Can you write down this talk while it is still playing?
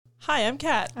Hi, I'm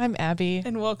Kat. I'm Abby.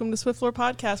 And welcome to Swift Lore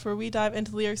Podcast, where we dive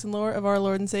into the lyrics and lore of our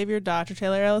Lord and Savior, Dr.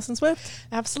 Taylor Allison Swift.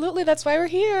 Absolutely, that's why we're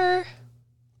here.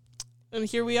 And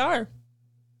here we are.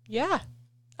 Yeah.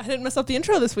 I didn't mess up the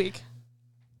intro this week.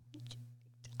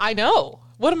 I know.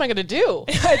 What am I going to do?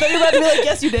 I thought you were about to be like,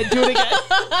 yes, you did. Do it again.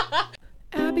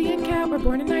 Abby and Kat were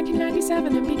born in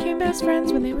 1997 and became best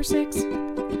friends when they were 6.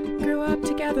 Grew up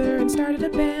together and started a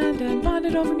band and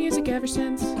bonded over music ever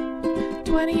since.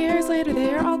 20 years later,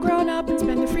 they are all grown up and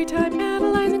spend their free time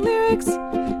analyzing lyrics.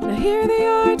 Now here they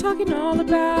are talking all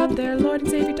about their Lord and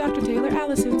Savior, Dr. Taylor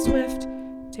Allison Swift.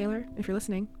 Taylor, if you're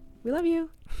listening, we love you.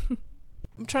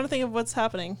 I'm trying to think of what's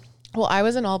happening. Well, I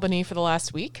was in Albany for the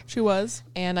last week. She was.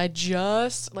 And I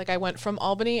went from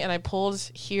Albany and I pulled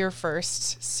here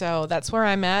first. So that's where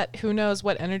I'm at. Who knows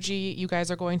what energy you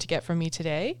guys are going to get from me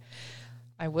today.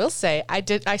 I will say,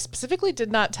 I specifically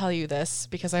did not tell you this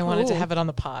because I wanted to have it on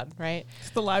the pod, right? It's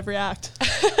the live react.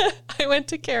 I went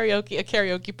to a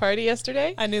karaoke party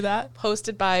yesterday. I knew that.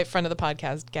 Hosted by a friend of the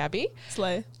podcast, Gabby.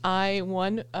 Slay. I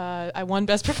won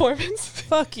best performance.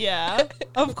 Fuck yeah.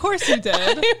 Of course you did.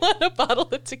 I won a bottle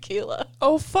of tequila.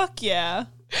 Oh, fuck yeah.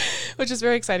 Which is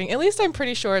very exciting. At least I'm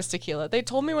pretty sure it's tequila. They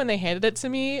told me when they handed it to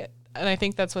me, and I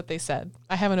think that's what they said.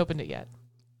 I haven't opened it yet.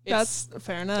 That's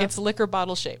fair enough. It's liquor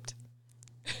bottle shaped.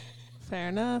 Fair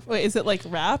enough. Wait, is it like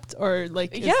wrapped or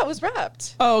like? Yeah, it was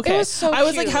wrapped. Oh, okay. It was so I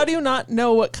was cute. like, how do you not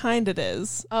know what kind it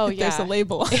is? Oh, if there's yeah. a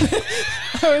label on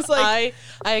it. I was like,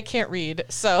 I can't read,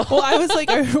 so. well, I was like,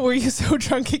 were you so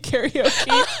drunk at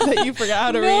karaoke that you forgot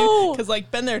how to read? Because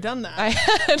like, been there, done that. I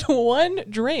had one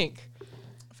drink.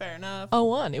 Fair enough. Oh,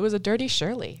 one. It was a Dirty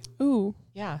Shirley. Ooh,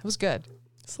 Yeah, it was good.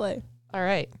 slay. All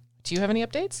right. Do you have any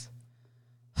updates?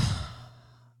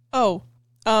 Oh,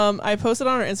 I posted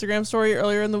on our Instagram story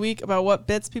earlier in the week about what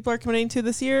bits people are committing to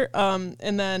this year,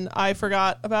 and then I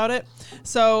forgot about it.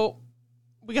 So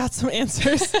we got some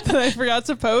answers that I forgot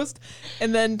to post,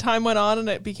 and then time went on, and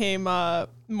it became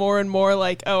more and more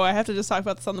like, oh, I have to just talk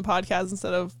about this on the podcast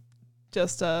instead of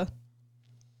just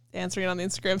answering it on the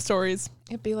Instagram stories.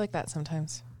 It'd be like that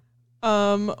sometimes.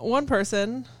 One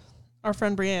person, our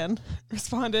friend Brienne,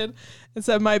 responded and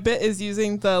said, my bit is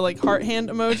using the like heart hand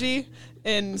emoji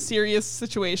in serious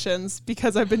situations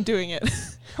because I've been doing it.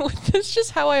 That's just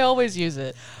how I always use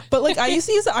it. But like I used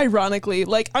to use it ironically,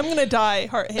 like I'm gonna die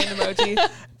heart hand emoji.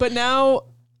 But now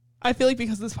I feel like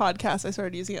because of this podcast I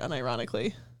started using it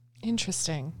unironically.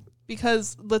 Interesting.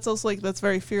 Because that's also like that's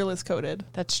very fearless coded.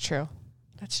 That's true.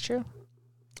 That's true.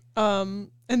 And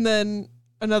then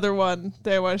another one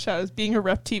that I want to shout is being a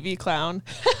Rep TV clown,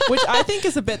 which I think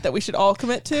is a bit that we should all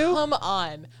commit to. Come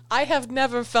on. I have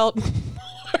never felt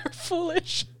more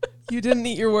foolish. You didn't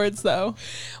eat your words though.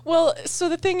 Well, so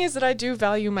the thing is that I do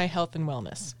value my health and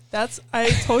wellness. I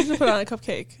told you to put on a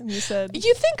cupcake and you said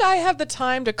You think I have the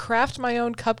time to craft my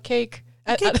own cupcake?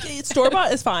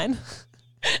 store-bought is fine.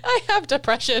 I have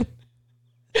depression.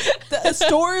 The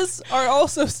stores are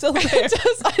also still there.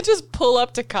 I just pull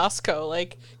up to Costco.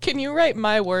 Like, can you write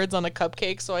my words on a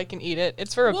cupcake so I can eat it?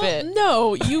 It's for a bit.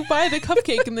 No, you buy the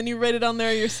cupcake and then you write it on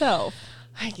there yourself.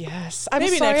 I guess. I'm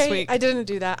Maybe sorry, next week. I didn't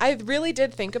do that. I really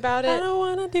did think about I it. don't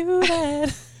want to do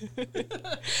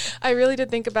that. I really did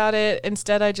think about it.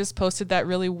 Instead, I just posted that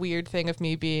really weird thing of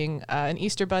me being an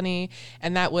Easter bunny,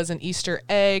 and that was an Easter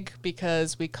egg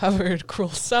because we covered Cruel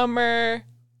Summer.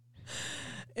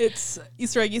 It's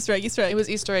Easter egg, Easter egg, Easter egg. It was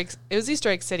Easter eggs. It was Easter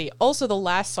Egg City. Also, the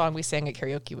last song we sang at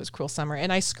karaoke was Cruel Summer,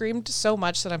 and I screamed so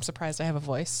much that I'm surprised I have a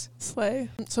voice. Slay.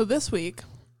 So this week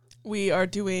we are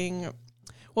doing,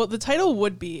 well, the title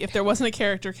would be, if there wasn't a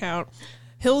character count,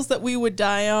 hills that we would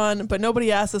die on, but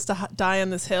nobody asked us to die on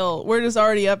this hill. We're just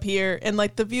already up here, and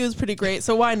like the view is pretty great,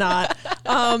 so why not?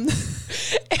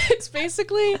 It's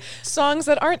basically songs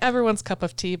that aren't everyone's cup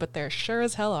of tea, but they're sure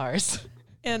as hell ours.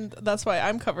 And that's why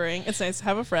I'm covering It's Nice to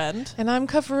Have a Friend. And I'm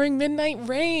covering Midnight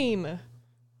Rain.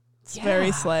 It's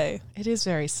very slay. It is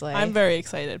very slay. I'm very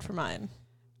excited for mine.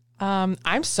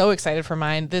 I'm so excited for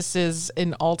mine. This is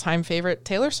an all-time favorite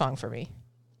Taylor song for me.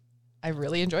 I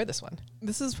really enjoyed this one.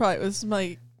 This is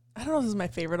my, I don't know if this is my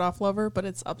favorite off Lover, but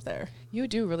it's up there. You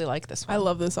do really like this one. I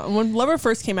love this song. When Lover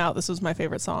first came out, this was my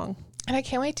favorite song. And I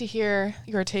can't wait to hear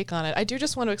your take on it. I do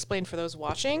just want to explain for those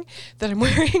watching that I'm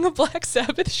wearing a Black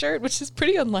Sabbath shirt, which is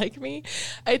pretty unlike me.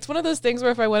 It's one of those things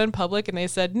where if I went in public and they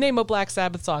said, name a Black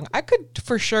Sabbath song, I could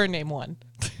for sure name one.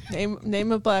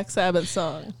 Name a Black Sabbath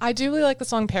song. I do really like the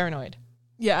song Paranoid.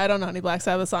 Yeah, I don't know any Black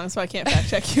Sabbath songs, so I can't fact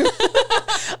check you.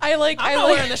 I'm not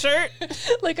wearing the shirt.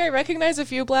 Like, I recognize a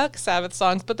few Black Sabbath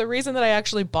songs, but the reason that I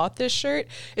actually bought this shirt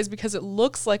is because it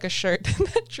looks like a shirt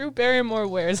that Drew Barrymore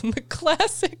wears in the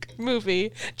classic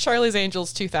movie Charlie's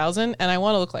Angels 2000, and I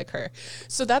want to look like her.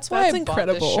 So that's why I bought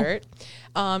this shirt.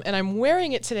 And I'm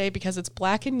wearing it today because it's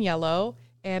black and yellow,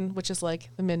 and which is like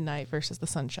the midnight versus the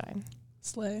sunshine.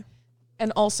 Slay.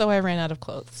 And also, I ran out of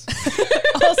clothes.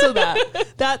 Also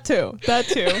that too.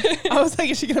 I was like,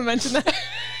 is she gonna mention that?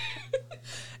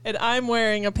 And I'm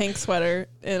wearing a pink sweater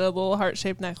and a little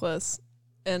heart-shaped necklace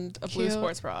and a blue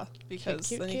sports bra because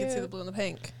cute, then you can see the blue and the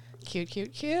pink. Cute.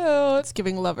 It's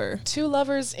giving lover. 2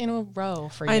 lovers in a row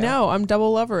for you. I know. I'm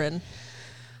double lovering.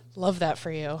 Love that for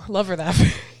you. Lover that for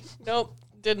you. Nope.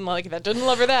 Didn't like that. Didn't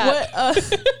love her that.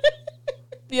 What?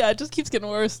 Yeah, it just keeps getting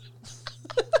worse.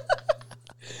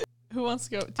 Who wants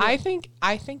to go? I think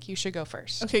you should go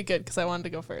first. Okay, good, because I wanted to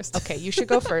go first. Okay, you should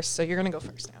go first, so you're going to go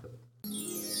first now.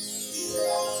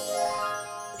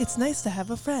 It's nice to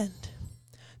have a friend.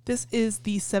 This is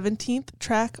the 17th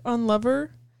track on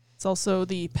Lover. It's also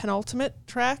the penultimate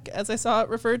track, as I saw it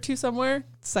referred to somewhere.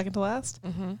 Second to last.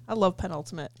 Mm-hmm. I love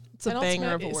penultimate. It's a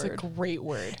banger of a word. It's a great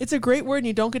word. It's a great word, and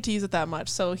you don't get to use it that much.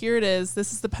 So here it is.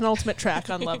 This is the penultimate track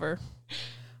on Lover.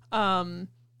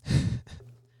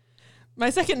 My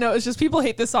second note is just people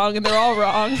hate this song, and they're all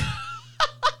wrong.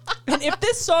 And if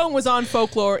this song was on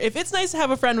Folklore, if It's Nice to Have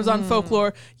a Friend was on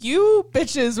Folklore, you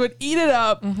bitches would eat it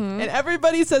up. Mm-hmm. And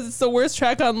everybody says it's the worst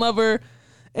track on Lover,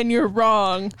 and you're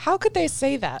wrong. How could they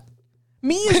say that?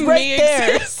 Me is right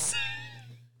there.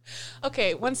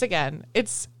 Okay, once again,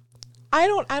 I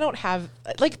don't have,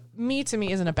 like, Me to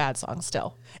me isn't a bad song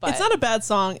still. But it's not a bad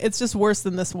song. It's just worse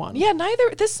than this one. Yeah,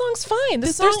 neither. This song's fine.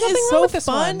 This song is so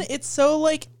fun. It's so,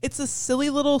 like, it's a silly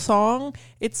little song.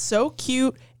 It's so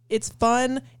cute. It's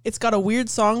fun. It's got a weird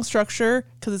song structure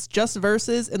because it's just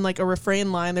verses and, like, a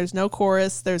refrain line. There's no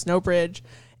chorus. There's no bridge.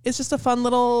 It's just a fun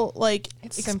little, like,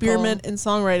 experiment in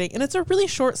songwriting. And it's a really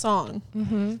short song.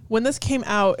 Mm-hmm. When this came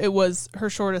out, it was her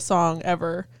shortest song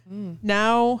ever.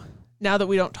 Now that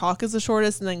We Don't Talk is the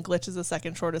shortest, and then Glitch is the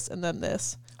second shortest, and then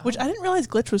this. Which I didn't realize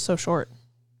Glitch was so short.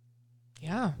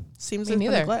 Yeah. Seems like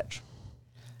a glitch.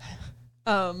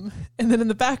 And then in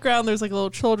the background, there's like a little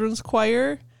children's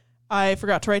choir. I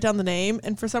forgot to write down the name.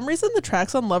 And for some reason, the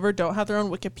tracks on Lover don't have their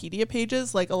own Wikipedia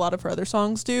pages like a lot of her other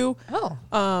songs do.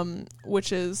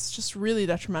 Which is just really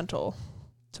detrimental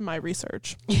to my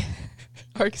research.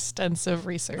 Our extensive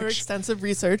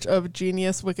research of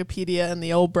genius Wikipedia and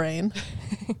the old brain.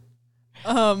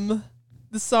 The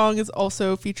song is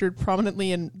also featured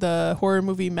prominently in the horror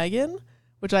movie Megan,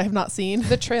 which I have not seen.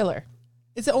 The trailer.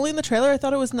 Is it only in the trailer? I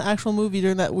thought it was in the actual movie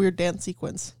during that weird dance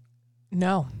sequence.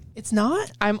 No. It's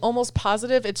not? I'm almost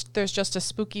positive there's just a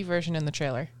spooky version in the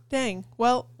trailer. Dang.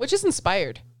 Well, which is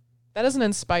inspired. That is an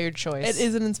inspired choice. It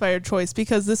is an inspired choice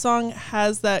because this song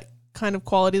has that kind of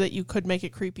quality that you could make it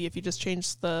creepy if you just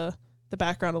changed the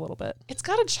background a little bit. It's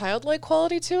got a childlike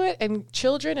quality to it, and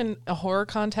children in a horror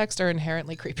context are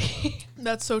inherently creepy.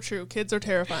 That's so true. Kids are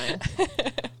terrifying,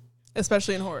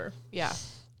 especially in horror. Yeah.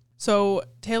 So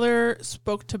Taylor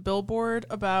spoke to Billboard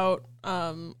about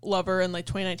Lover in like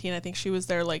 2019. I think she was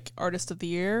their like Artist of the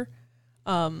Year.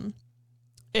 And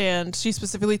she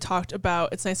specifically talked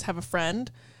about It's Nice to Have a Friend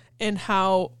and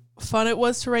how fun it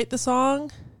was to write the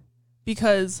song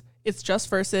because it's just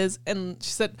verses. And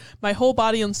she said, my whole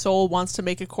body and soul wants to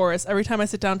make a chorus. Every time I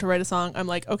sit down to write a song, I'm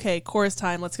like, okay, chorus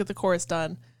time. Let's get the chorus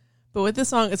done. But with this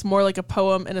song, it's more like a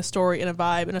poem and a story and a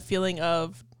vibe and a feeling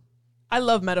of, I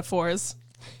love metaphors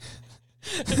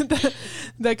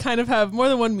that kind of have more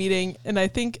than one meaning. And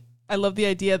I love the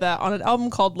idea that on an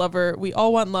album called Lover, we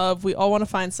all want love. We all want to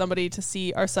find somebody to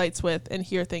see our sights with and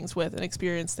hear things with and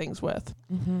experience things with.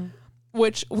 Mm-hmm.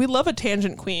 Which we love a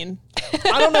tangent queen.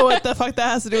 I don't know what the fuck that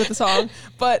has to do with the song,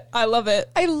 but I love it.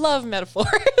 I love metaphors.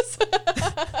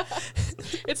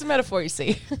 It's a metaphor, you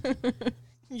see.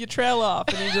 You trail off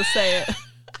and you just say it.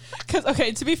 Because,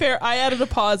 okay, to be fair, I added a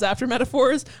pause after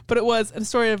metaphors, but it was a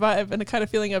story, a vibe, and a kind of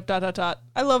feeling of ...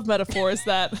 I love metaphors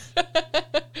that.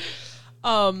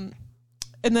 And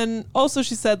then also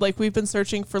she said, like, we've been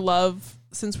searching for love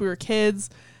since we were kids.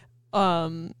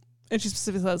 And she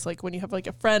specifically says, like, when you have, like,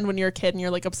 a friend when you're a kid and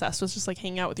you're, like, obsessed with just, like,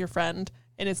 hanging out with your friend,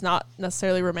 and it's not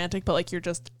necessarily romantic, but, like, you're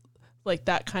just, like,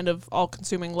 that kind of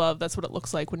all-consuming love. That's what it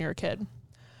looks like when you're a kid.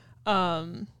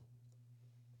 And,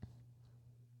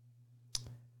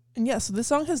 yeah, so this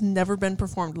song has never been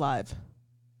performed live.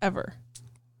 Ever.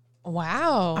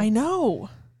 Wow. I know.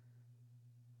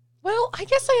 Well, I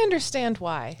guess I understand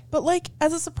why. But, like,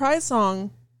 as a surprise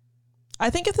song, I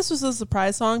think if this was a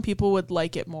surprise song, people would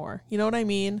like it more. You know what I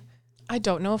mean? I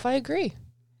don't know if I agree.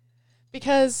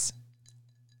 Because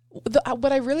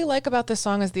What I really like about this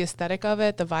song is the aesthetic of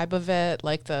it, the vibe of it,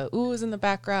 like the oohs in the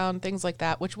background, things like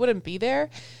that, which wouldn't be there.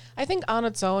 I think on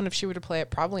its own, if she were to play it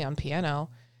probably on piano,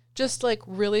 just like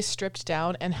really stripped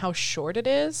down, and how short it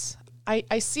is.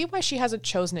 I see why she hasn't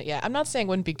chosen it yet. I'm not saying it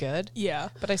wouldn't be good. Yeah.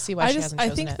 But I see why she hasn't chosen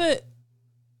it. I think that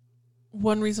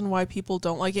one reason why people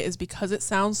don't like it is because it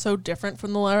sounds so different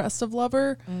from the rest of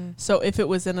Lover. So if it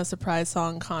was in a surprise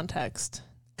song context,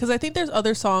 because I think there's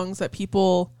other songs that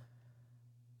people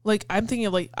like, I'm thinking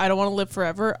of like, I Don't Want to Live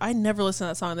Forever. I never listened to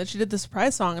that song. Then she did the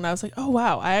surprise song and I was like, oh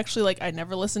wow, I actually like, I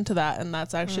never listened to that. And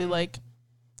that's actually like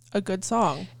a good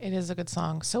song. It is a good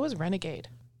song. So is Renegade.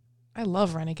 I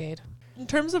love Renegade. In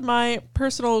terms of my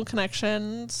personal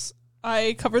connections,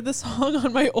 I covered this song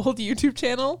on my old YouTube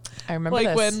channel. I remember like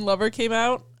this. when Lover came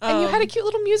out. And you had a cute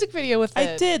little music video with it.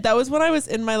 I did. That was when I was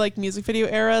in my like music video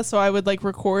era. So I would like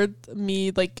record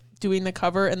me like doing the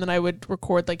cover and then I would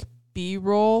record like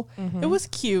B-roll. It was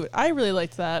cute. I really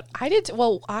liked that. I did.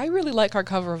 Well, I really like our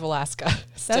cover of Alaska. That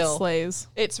Still. slays.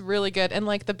 It's really good. And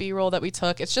like the B-roll that we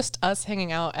took, it's just us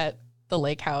hanging out at the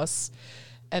lake house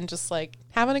and just like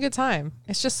having a good time.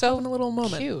 It's just so Having a little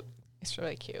moment. cute. It's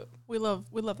really cute. We love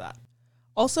that.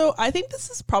 Also, I think this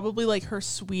is probably like her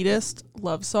sweetest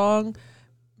love song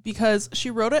because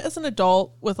she wrote it as an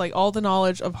adult with like all the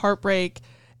knowledge of heartbreak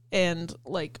and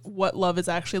like what love is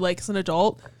actually like as an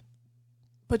adult.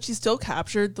 But she still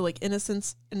captured the like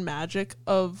innocence and magic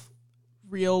of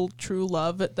real true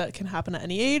love that can happen at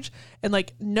any age, and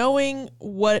like knowing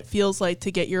what it feels like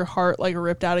to get your heart like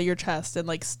ripped out of your chest and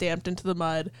like stamped into the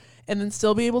mud, and then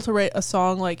still be able to write a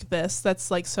song like this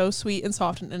that's like so sweet and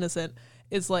soft and innocent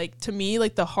is like, to me,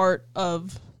 like the heart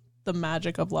of the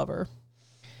magic of Lover.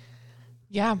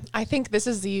 Yeah, I think this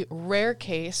is the rare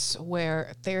case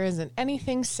where there isn't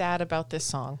anything sad about this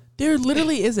song. There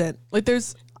literally isn't. Like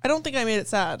I don't think I made it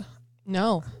sad.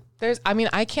 No.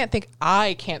 I can't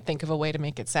think of a way to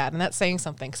make it sad, and that's saying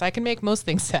something because I can make most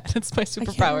things sad. It's my I can't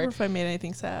superpower. remember if I made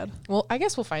anything sad. Well, I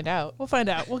guess we'll find out. We'll find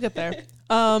out. We'll get there.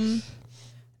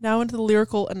 Now into the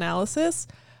lyrical analysis.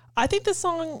 I think this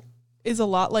song is a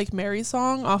lot like Mary's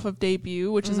song off of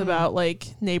Debut, which is about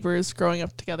like neighbors growing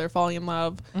up together, falling in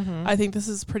love. I think this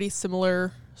is a pretty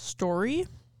similar story.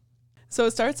 So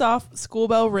it starts off, school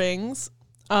bell rings.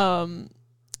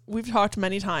 We've talked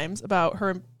many times about her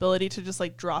ability to just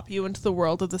like drop you into the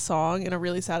world of the song in a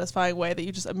really satisfying way that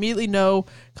you just immediately know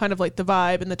kind of like the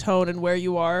vibe and the tone and where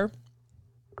you are.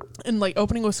 And like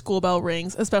opening with school bell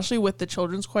rings, especially with the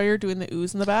children's choir doing the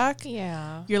oohs in the back.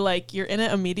 Yeah. You're in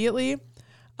it immediately.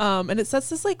 And it sets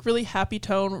this like really happy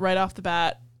tone right off the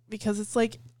bat because it's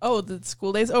like, oh, the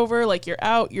school day's over. Like you're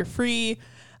out, you're free.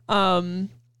 And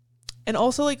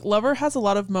also like Lover has a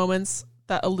lot of moments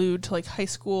that allude to like high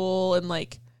school and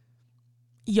like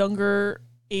younger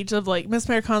age of like Miss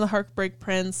Americana, the Heartbreak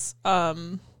Prince.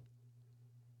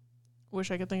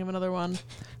 Wish I could think of another one.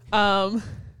 And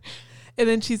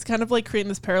then she's kind of like creating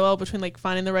this parallel between like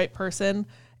finding the right person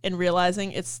and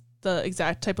realizing it's the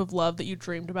exact type of love that you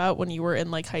dreamed about when you were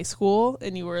in like high school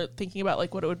and you were thinking about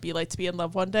like what it would be like to be in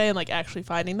love one day and like actually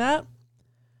finding that.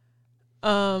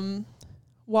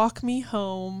 Walk Me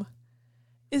Home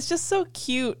is just so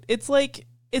cute. It's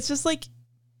just like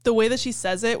the way that she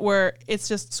says it, where it's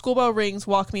just school bell rings,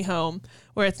 walk me home,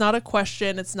 where it's not a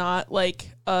question. It's not like,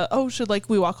 oh, should like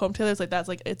we walk home together? It's like, that's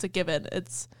like, it's a given.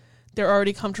 They're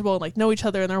already comfortable and like know each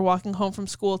other and they're walking home from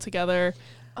school together.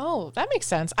 Oh, that makes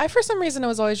sense. For some reason, it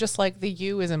was always just like the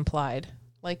you is implied.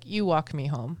 Like, you walk me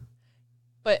home.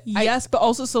 But yes, but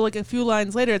also, so like a few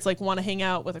lines later, it's like want to hang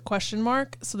out with a question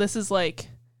mark. So this is like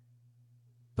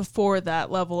before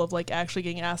that level of like actually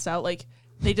getting asked out. Like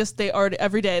they already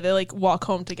every day they like walk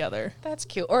home together. That's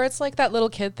cute. Or it's like that little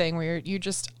kid thing where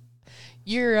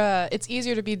it's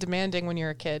easier to be demanding when you're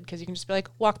a kid because you can just be like,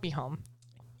 walk me home.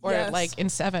 Or yes. like in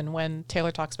Seven when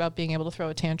Taylor talks about being able to throw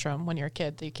a tantrum when you're a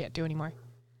kid that you can't do anymore.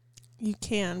 You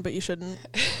can, but you shouldn't.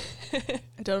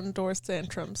 I don't endorse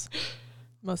tantrums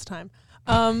most of the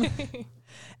time.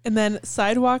 And then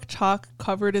sidewalk chalk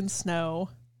covered in snow.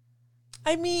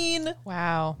 I mean,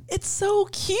 wow, it's so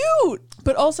cute.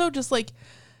 But also just like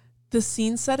the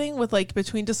scene setting with like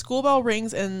between the school bell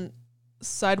rings and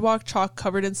sidewalk chalk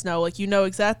covered in snow. Like, you know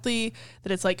exactly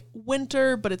that it's like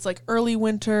winter, but it's like early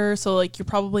winter. So like you're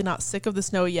probably not sick of the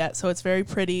snow yet. So it's very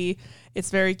pretty.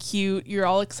 It's very cute. You're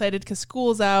all excited because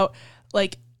school's out.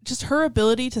 Like, just her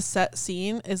ability to set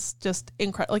scene is just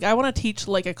incredible. Like, I want to teach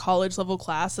like a college level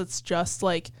class that's just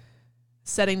like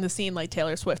setting the scene like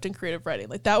Taylor Swift in creative writing.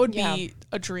 Like, that would be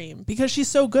a dream because she's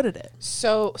so good at it.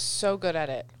 So good at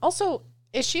it. Also,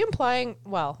 is she implying,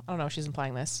 well, I don't know if she's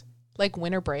implying this, like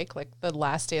winter break, like the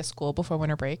last day of school before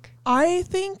winter break? I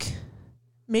think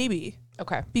maybe.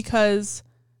 Okay. Because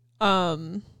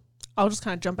I'll just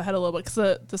kind of jump ahead a little bit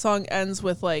because the song ends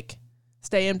with like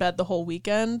stay in bed the whole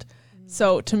weekend.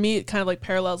 So to me, it kind of like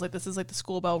parallels, like this is like the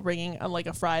school bell ringing on like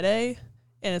a Friday,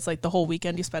 and it's like the whole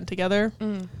weekend you spend together.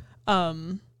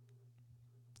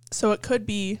 So it could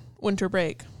be winter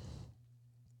break.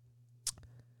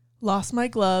 Lost my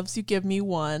gloves, you give me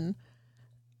one.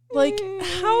 Like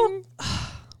how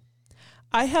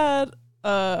I had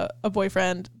a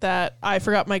boyfriend that I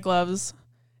forgot my gloves,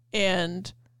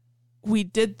 and we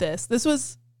did this.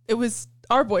 It was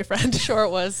our boyfriend. Sure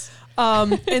it was.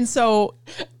 And so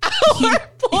Our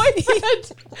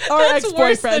boyfriend. our That's ex-boyfriend,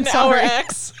 worse than our sorry.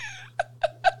 ex.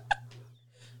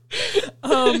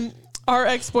 Our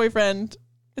ex-boyfriend,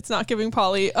 it's not giving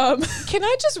Polly. Can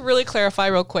I just really clarify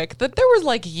real quick that there was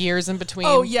like years in between?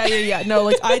 Oh, yeah. No,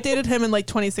 like I dated him in like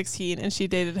 2016 and she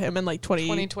dated him in like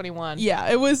 2021.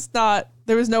 Yeah, it was not,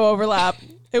 there was no overlap.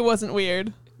 It wasn't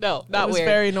weird. No, not It was weird.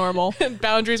 very normal.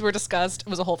 Boundaries were discussed. It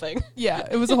was a whole thing. Yeah,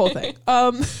 it was a whole thing.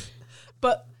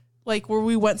 But like where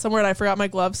we went somewhere and I forgot my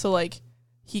gloves, so like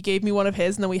he gave me one of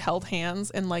his and then we held hands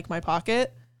in like my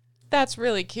pocket. That's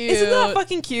really cute. Isn't that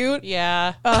fucking cute?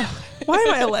 Yeah. Why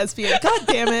am I a lesbian? God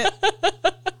damn it.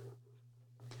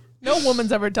 No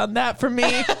woman's ever done that for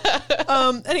me.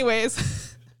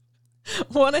 Anyways,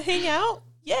 want to hang out?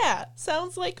 Yeah,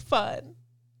 sounds like fun.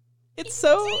 It's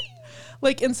so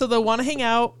like, and so the want to hang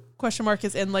out question mark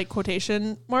is in like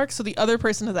quotation marks. So the other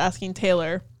person is asking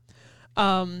Taylor.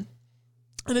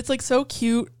 And it's like so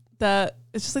cute that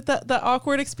it's just like that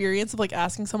awkward experience of like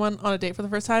asking someone on a date for the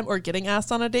first time or getting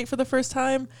asked on a date for the first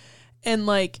time. And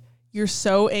like, you're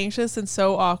so anxious and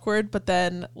so awkward, but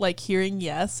then like hearing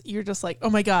yes, you're just like, oh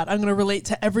my God, I'm going to relate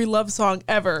to every love song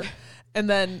ever. And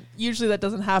then usually that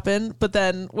doesn't happen. But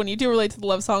then when you do relate to the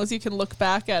love songs, you can look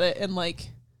back at it and like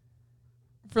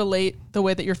relate the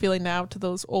way that you're feeling now to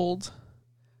those old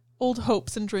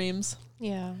hopes and dreams.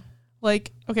 Yeah.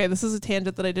 Like, okay, this is a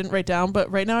tangent that I didn't write down,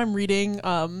 but right now I'm reading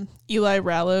Eli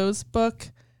Rallo's book,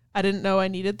 I Didn't Know I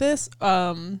Needed This,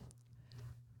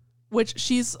 which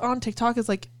she's on TikTok as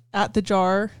like at the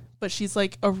jar, but she's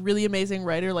like a really amazing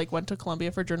writer, like went to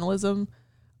Columbia for journalism.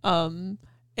 And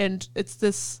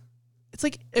it's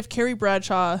like if Carrie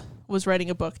Bradshaw was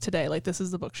writing a book today, like this is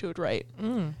the book she would write.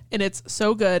 And it's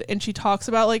so good. And she talks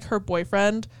about like her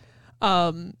boyfriend.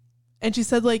 And she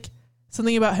said like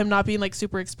something about him not being like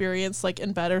super experienced, like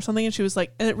in bed or something. And she was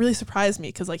like, and it really surprised me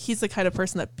because like he's the kind of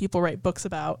person that people write books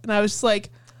about. And I was just like,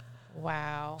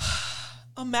 Wow.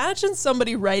 imagine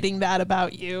somebody writing that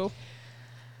about you.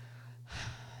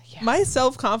 Yeah. My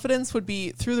self-confidence would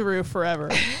be through the roof forever.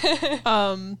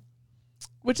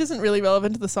 Which isn't really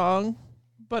relevant to the song,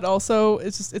 but also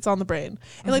it's on the brain.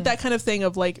 And like that kind of thing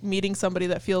of like meeting somebody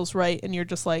that feels right and you're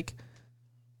just like,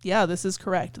 yeah, this is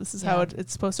correct. This is how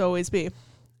it's supposed to always be.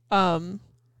 So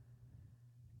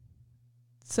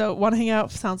want to hang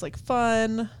out sounds like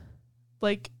fun.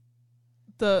 Like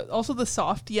the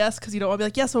soft yes, because you don't want to be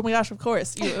like, yes, oh my gosh, of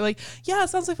course. You're like, yeah, it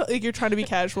sounds like fun. Like you're trying to be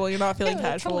casual. You're not feeling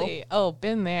casual. Totally. Oh,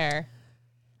 been there.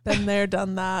 Been there,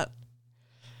 done that.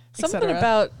 Something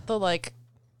about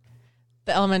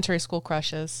the elementary school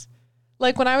crushes.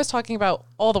 Like when I was talking about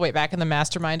all the way back in the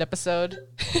Mastermind episode,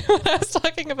 when I was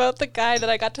talking about the guy that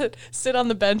I got to sit on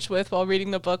the bench with while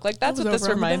reading the book, like that's what this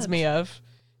reminds me of.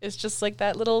 It's just like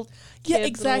that little kid, yeah,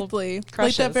 exactly. Like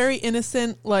crushes. that very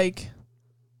innocent, like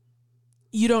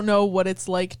you don't know what it's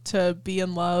like to be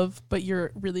in love, but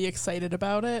you're really excited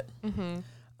about it.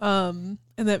 And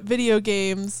that video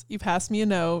games, you passed me a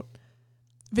note.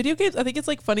 Video games, I think it's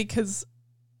like funny because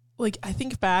like I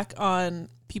think back on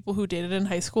people who dated in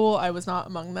high school. I was not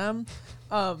among them.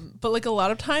 But like a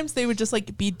lot of times they would just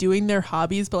like be doing their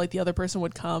hobbies, but like the other person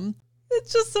would come.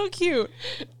 It's just so cute.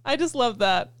 I just love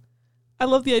that. I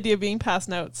love the idea of being past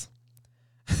notes.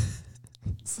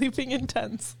 Sleeping in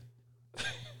tents.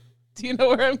 Do you know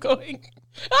where I'm going?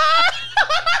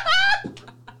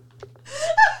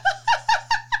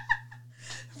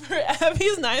 For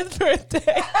Abby's 9th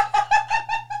birthday.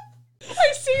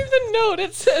 I see the note.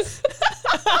 It says.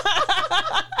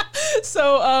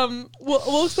 So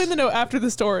we'll explain the note after the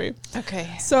story.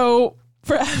 Okay. So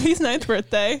for Abby's 9th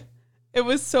birthday, it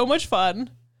was so much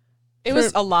fun. It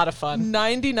was a lot of fun.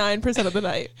 99% of the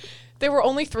night. There were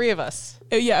only 3 of us.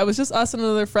 Yeah, it was just us and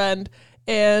another friend.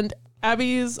 And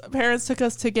Abby's parents took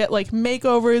us to get like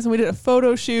makeovers and we did a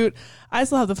photo shoot. I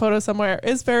still have the photo somewhere.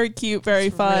 It's very cute, very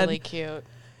fun. Really cute.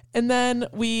 And then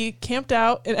we camped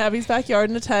out in Abby's backyard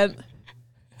in a tent.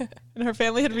 And her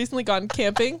family had recently gone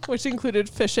camping, which included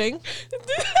fishing.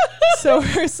 So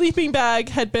her sleeping bag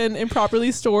had been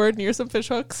improperly stored near some fish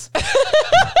hooks.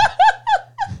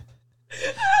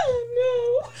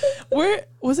 Oh Where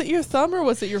was it? Your thumb or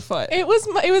was it your foot? It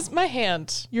was my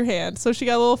hand. Your hand. So she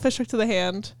got a little fish hook to the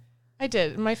hand I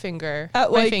did. My finger. at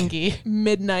my like fingy.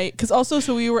 midnight. Because also,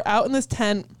 so we were out in this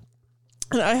tent,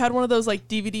 and I had one of those like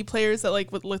DVD players that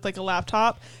like would look like a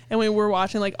laptop, and we were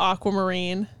watching like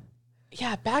Aquamarine.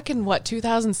 Yeah, back in what,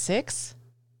 2006?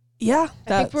 Yeah,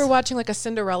 I think we were watching like a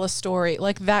Cinderella story,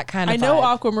 like that kind of I know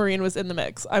vibe. Aquamarine was in the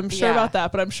mix. I'm sure Yeah. about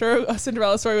that, but I'm sure a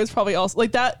Cinderella story was probably also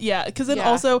like that. Yeah, because then Yeah.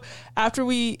 also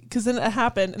because then it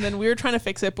happened, and then we were trying to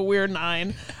fix it, but we were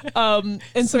 9, and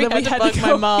so We then we had to had bug to my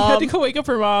go. mom. We had to go wake up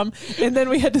her mom, and then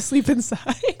we had to sleep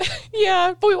inside.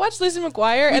 Yeah, but we watched Lizzie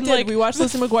McGuire, and did. like We watched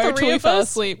Lizzie McGuire till three we of fell us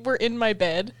asleep. Were in my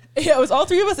bed. Yeah, it was all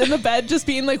 3 of us in the bed, just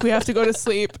being like, we have to go to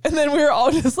sleep, and then we were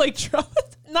all just like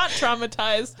not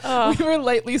traumatized. We were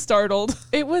lightly startled.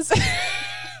 It was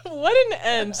what an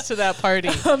end to that party.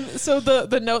 So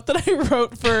the note that I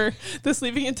wrote for the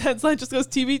sleeping in tents line just goes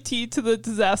TBT to the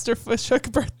disaster fish hook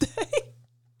birthday,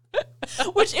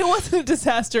 which it wasn't a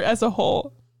disaster as a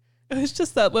whole. It was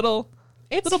just that little.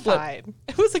 It's Little blip. fine.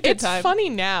 It was a good It's time. funny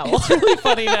now. It's really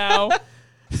funny now.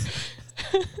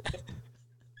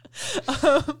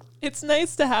 It's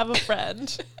nice to have a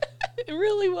friend. It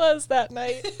really was that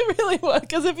night. It really was.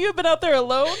 Because if you had been out there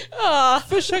alone,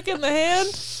 fish hook in the hand,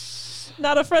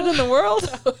 not a friend in the world,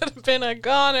 Would have been a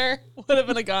goner. would have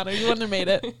been a goner. You wouldn't have made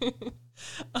it.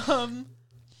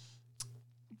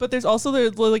 But there's also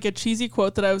like a cheesy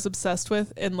quote that I was obsessed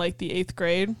with in like the 8th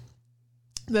grade.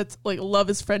 That's like, love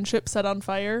is friendship set on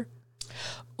fire.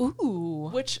 Ooh.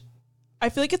 Which I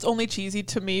feel like it's only cheesy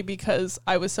to me because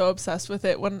I was so obsessed with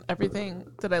it when everything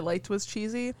that I liked was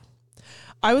cheesy.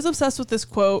 I was obsessed with this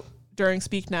quote during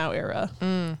Speak Now era.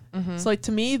 So like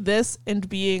to me, this and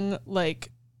being like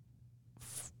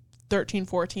 13,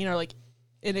 14 are like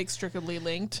inextricably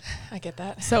linked. I get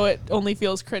that. So it only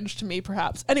feels cringe to me,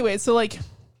 perhaps. Anyway, so like,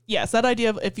 yes, that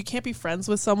idea of if you can't be friends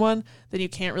with someone, then you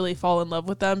can't really fall in love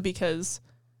with them because,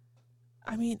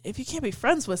 I mean, if you can't be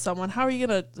friends with someone, how are you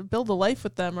going to build a life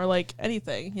with them or like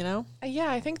anything, you know? Yeah,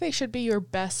 I think they should be your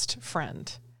best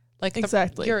friend. Like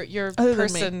Exactly. Your Other than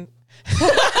person.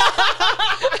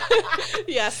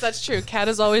 Yes, that's true. Kat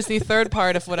is always the third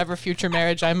part of whatever future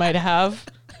marriage I might have.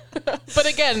 But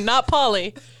again, not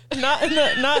Polly. Not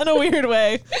in a weird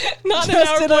way. Not in Just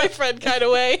our in a- boyfriend kind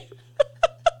of way.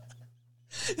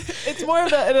 It's more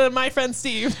of a my friend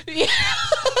Steve. Yeah.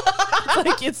 It's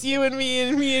like it's you and me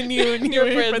and me and you and Your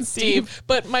your friend Steve.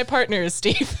 But my partner is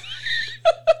Steve.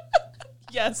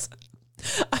 Yes.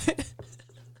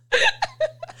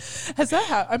 Has that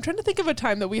happened? I'm trying to think of a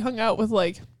time that we hung out with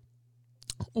like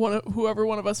whoever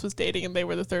one of us was dating and they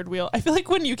were the third wheel. I feel like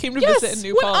when you came to visit in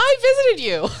New when Paltz, I visited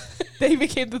you. they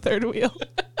became the third wheel.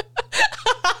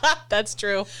 That's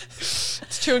true.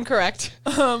 It's true and correct.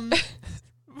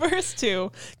 Verse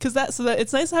 2, because that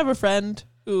it's nice to have a friend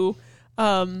who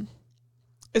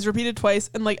is repeated twice,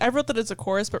 and like I wrote that it's a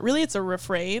chorus, but really it's a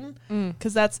refrain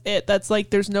because that's it. That's like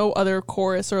there's no other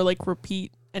chorus or like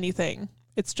repeat anything.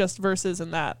 It's just verses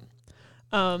in that.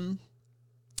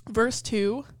 Verse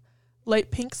 2, light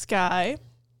pink sky,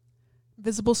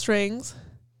 visible strings,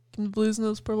 can the blues in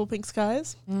those purple pink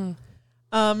skies.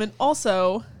 And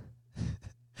also,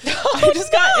 I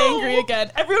just got angry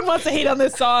again. Everyone wants to hate on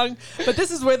this song, but this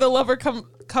is where the Lover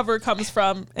cover comes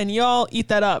from, and y'all eat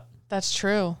that up. That's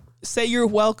true. Say you're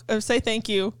welcome. Say thank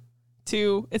you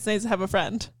to It's Nice to Have a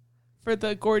Friend for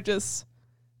the gorgeous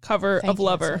cover Thank of you.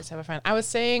 Lover. It's nice to have a friend. I was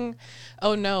saying,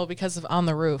 oh no, because of On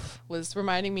the Roof was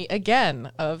reminding me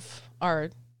again of our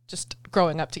just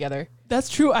growing up together. That's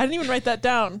true. I didn't even write that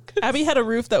down. Abby had a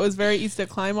roof that was very easy to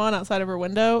climb on outside of her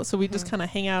window, so we just kind of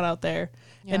hang out out there.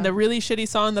 Yeah. And the really shitty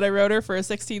song that I wrote her for her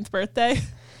 16th birthday,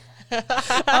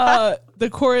 the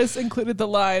chorus included the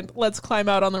line, "Let's climb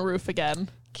out on the roof again."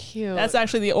 Cute. That's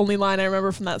actually the only line I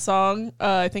remember from that song,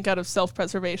 I think out of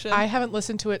self-preservation. I haven't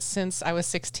listened to it since I was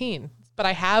 16, but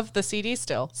I have the CD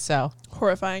still, so.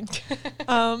 Horrifying.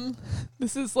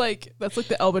 This is like, that's like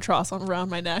the albatross on around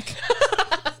my neck.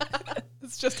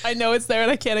 It's just, I know it's there and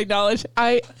I can't acknowledge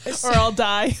or I'll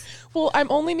die. Well,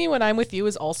 I'm Only Me When I'm With You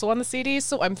is also on the CD,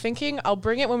 so I'm thinking I'll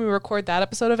bring it when we record that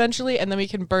episode eventually, and then we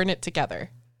can burn it together.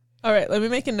 All right, let me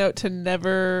make a note to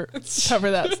never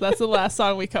cover that. So that's the last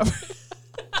song we cover.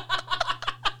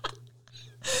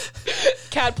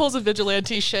 Kat pulls a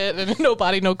vigilante shit and no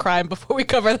body, no crime before we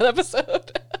cover that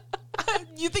episode.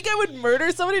 You think I would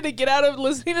murder somebody to get out of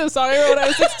listening to a song I wrote when I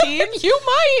was 16? You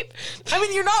might. I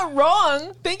mean, you're not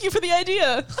wrong. Thank you for the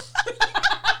idea.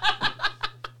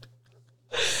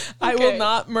 I will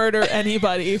not murder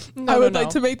anybody. I would like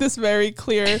to make this very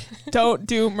clear. Don't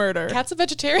do murder. Kat's a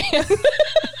vegetarian.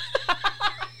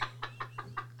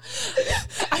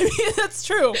 I I mean, that's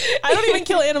true. I don't even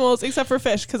kill animals except for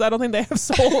fish because I don't think they have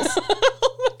souls.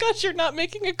 Oh my gosh, you're not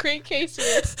making a great case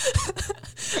here.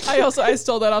 I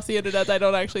stole that off the internet. I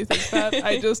don't actually think that.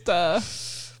 I just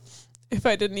if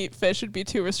I didn't eat fish, it'd be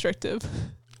too restrictive.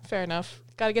 Fair enough.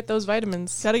 Got to get those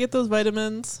vitamins. Got to get those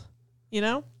vitamins, you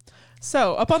know?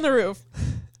 So, up on the roof.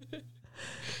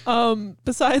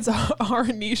 Besides our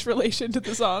niche relation to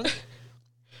the song,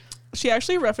 she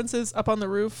actually references Up on the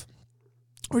Roof,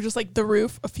 or just like the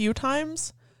roof, a few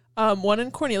times. One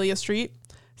in Cornelia Street,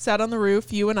 sat on the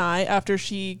roof, you and I, after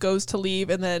she goes to leave,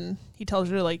 and then he tells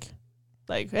her like,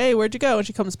 hey, where'd you go? And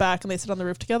she comes back, and they sit on the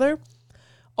roof together.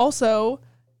 Also,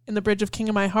 in the Bridge of King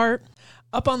of My Heart,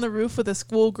 up on the roof with a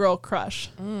schoolgirl crush.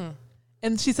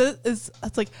 And she says,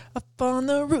 it's like, up on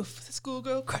the roof with a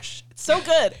schoolgirl crush. It's so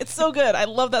good. It's so good. I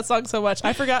love that song so much.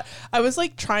 I forgot. I was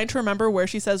like trying to remember where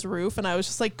she says roof, and I was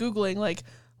just like Googling like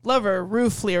Lover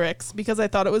roof lyrics because I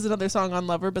thought it was another song on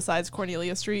Lover besides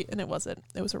Cornelia Street, and it wasn't.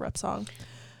 It was a rep song.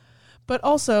 But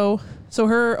also, so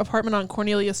her apartment on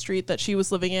Cornelia Street that she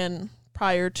was living in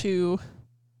prior to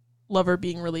Lover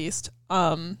being released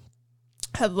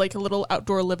had like a little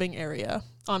outdoor living area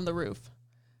on the roof.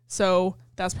 So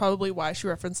that's probably why she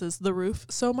references the roof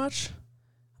so much.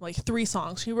 Like 3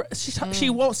 songs. She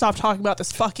won't stop talking about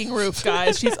this fucking roof,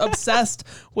 guys. She's obsessed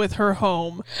with her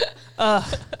home.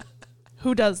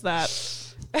 Who does that?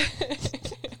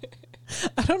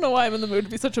 I don't know why I'm in the mood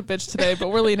to be such a bitch today, but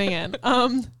we're leaning in.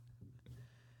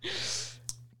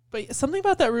 But something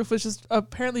about that roof was just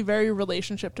apparently very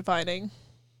relationship defining.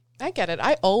 I get it.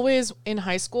 I always, in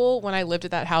high school, when I lived at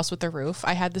that house with the roof,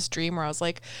 I had this dream where I was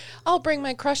like, I'll bring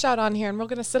my crush out on here and we're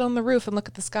going to sit on the roof and look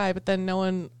at the sky. But then no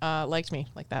one liked me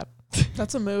like that.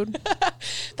 That's a mood.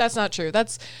 That's not true.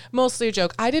 That's mostly a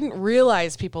joke. I didn't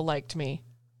realize people liked me.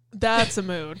 That's a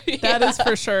mood. That is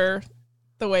for sure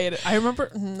the way it is. I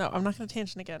remember. No, I'm not going to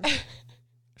tangent again.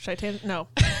 Should I tangent? No.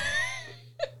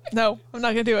 No, I'm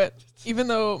not going to do it. Even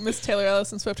though Miss Taylor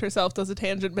Allison Swift herself does a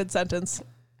tangent mid-sentence.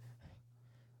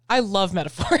 I love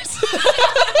metaphors.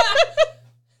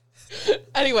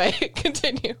 Anyway,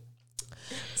 continue.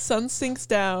 Sun sinks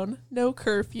down. No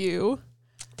curfew.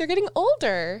 They're getting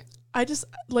older. I just,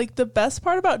 like, the best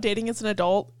part about dating as an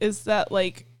adult is that,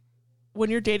 like, when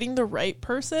you're dating the right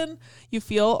person, you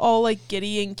feel all, like,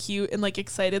 giddy and cute and, like,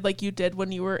 excited like you did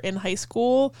when you were in high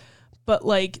school. But,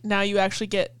 like, now you actually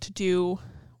get to do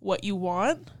what you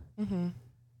want. Mm-hmm.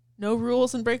 No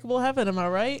rules in breakable heaven, am I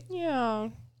right? Yeah.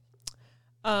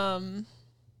 20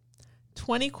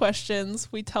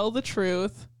 questions. We tell the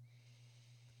truth.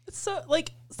 It's so,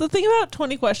 like, the thing about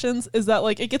 20 questions is that,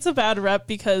 like, it gets a bad rep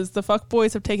because the fuck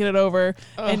boys have taken it over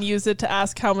and used it to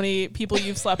ask how many people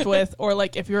you've slept with or,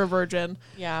 like, if you're a virgin.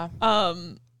 Yeah.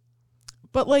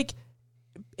 But, like,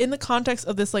 in the context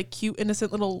of this, like, cute,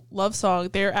 innocent little love song,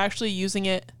 they're actually using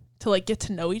it to, like, get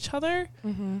to know each other,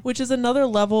 which is another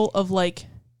level of, like,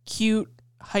 cute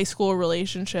high school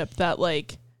relationship that,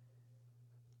 like,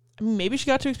 I mean, maybe she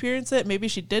got to experience it, maybe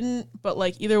she didn't, but,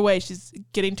 like, either way, she's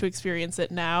getting to experience it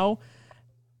now.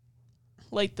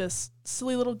 Like, this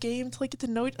silly little game to, like, get to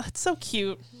know it. It's so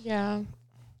cute. Yeah.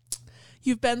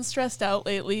 You've been stressed out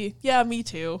lately. Yeah, me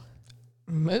too.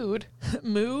 Mood.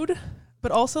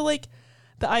 But also, like,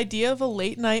 the idea of a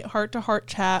late night heart-to-heart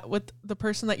chat with the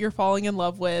person that you're falling in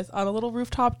love with on a little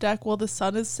rooftop deck while the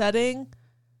sun is setting.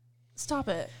 Stop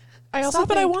it. I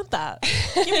want that.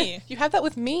 Give me. You had that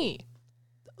with me.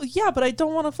 Yeah, but I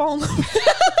don't want to fall in love.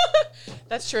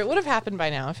 That's true. It would have happened by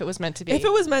now if it was meant to be. If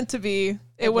it was meant to be,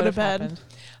 it would have been.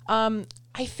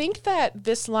 I think that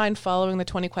this line following the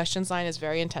 20 questions line is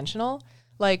very intentional.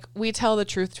 Like, we tell the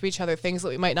truth to each other, things that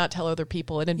we might not tell other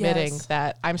people, and admitting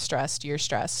that I'm stressed, you're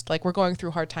stressed. Like, we're going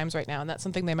through hard times right now, and that's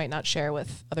something they might not share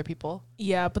with other people.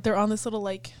 Yeah, but they're on this little,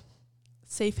 like,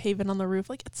 safe haven on the roof.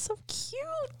 Like, it's so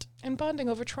cute. And bonding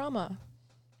over trauma.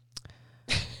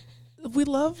 We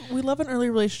love an early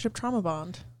relationship trauma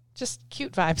bond. Just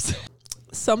cute vibes.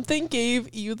 Something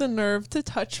gave you the nerve to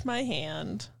touch my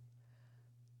hand.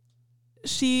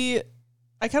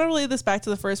 I kind of relate this back to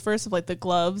the first verse of, like, the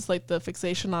gloves, like the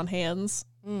fixation on hands.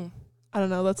 I don't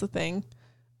know, that's a thing.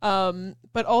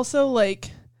 But also,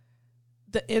 like,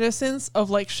 the innocence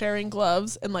of, like, sharing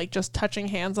gloves and, like, just touching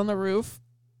hands on the roof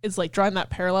is, like, drawing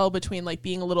that parallel between, like,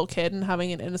 being a little kid and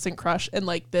having an innocent crush and,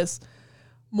 like, this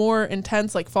more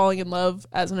intense, like, falling in love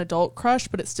as an adult crush,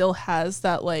 but it still has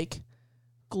that, like,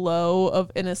 glow of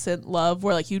innocent love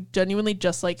where, like, you genuinely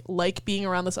just, like being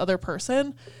around this other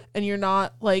person and you're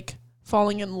not, like,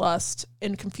 falling in lust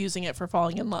and confusing it for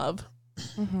falling in love.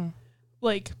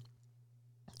 Like,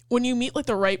 when you meet, like,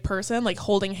 the right person, like,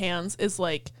 holding hands is,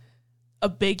 like, a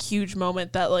big, huge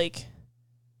moment that, like,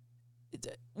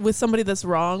 with somebody that's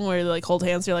wrong, where they like hold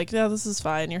hands, you're like, yeah, this is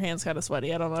fine. Your hand's kind of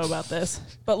sweaty. I don't know about this.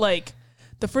 But like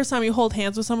the first time you hold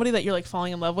hands with somebody that you're like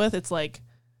falling in love with, it's like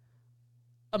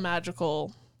a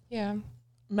magical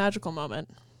moment.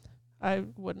 I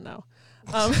wouldn't know.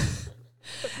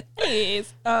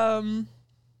 Anyways, then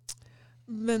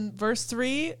verse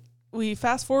 3, we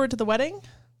fast forward to the wedding.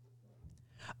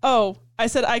 Oh, I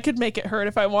said I could make it hurt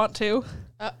if I want to.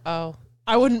 Uh-oh.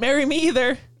 I wouldn't marry me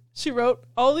either. She wrote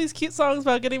all these cute songs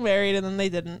about getting married, and then they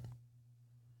didn't.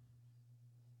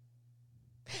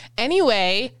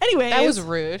 Anyways, that was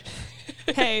rude.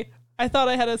 Hey, I thought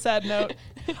I had a sad note.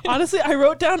 Honestly, I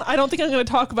wrote down, I don't think I'm going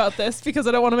to talk about this because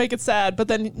I don't want to make it sad, but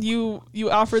then you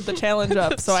offered the challenge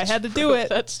up, so I had to do it.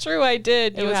 That's true, I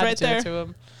did. It was right there. To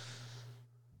him.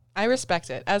 I respect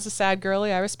it. As a sad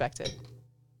girly, I respect it.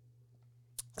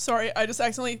 Sorry, I just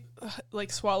accidentally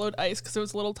like swallowed ice because it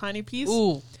was a little tiny piece.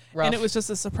 Ooh, rough. And it was just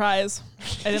a surprise.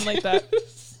 I didn't like that.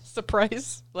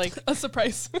 Surprise? Like a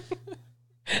surprise.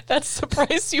 That's the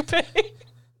price you pay.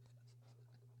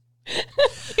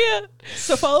 Yeah.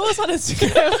 So follow us on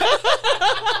Instagram.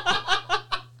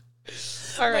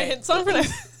 All right. My hint song for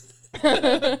next.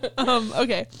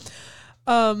 Okay.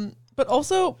 But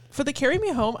also for the Carry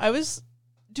Me Home,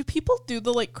 do people do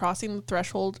the like crossing the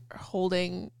threshold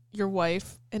holding your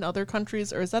wife in other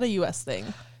countries, or is that a US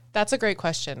thing? That's a great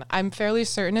question. I'm fairly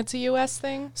certain it's a US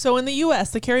thing. So in the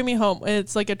US, the Carry Me Home,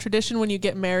 it's like a tradition when you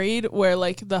get married where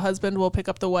like the husband will pick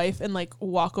up the wife and like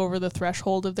walk over the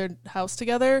threshold of their house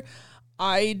together.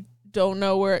 I don't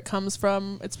know where it comes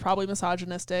from. It's probably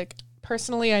misogynistic.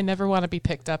 Personally, I never want to be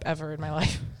picked up ever in my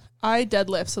life. I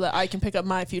deadlift so that I can pick up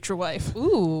my future wife.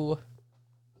 Ooh.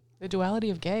 The duality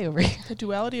of gay over here. The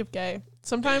duality of gay.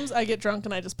 Sometimes I get drunk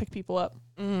and I just pick people up.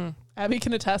 Abby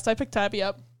can attest. I picked Abby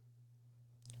up.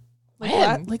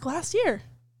 Like last year.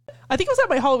 I think it was at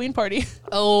my Halloween party.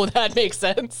 Oh, that makes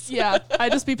sense. Yeah, I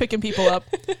just be picking people up.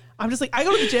 I'm just like, I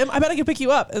go to the gym. I bet I can pick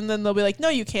you up. And then they'll be like, no,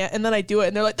 you can't. And then I do it.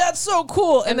 And they're like, that's so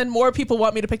cool. And then more people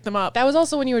want me to pick them up. That was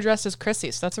also when you were dressed as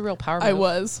Chrissy. So that's a real power move. I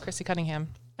was. Chrissy Cunningham.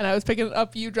 And I was picking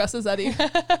up you dressed as Eddie.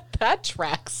 That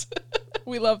tracks.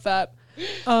 We love that.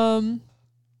 So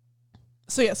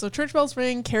yeah, so church bells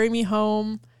ring, carry me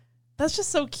home. That's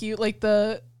just so cute. Like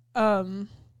the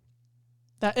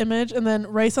that image, and then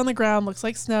rice on the ground looks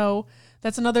like snow.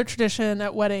 That's another tradition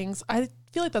at weddings. I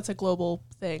feel like that's a global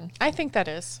thing. I think that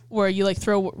is. Where you like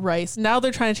throw rice. Now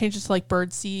they're trying to change it to like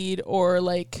bird seed or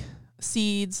like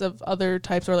seeds of other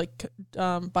types, or like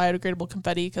biodegradable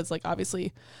confetti, because like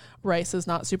obviously rice is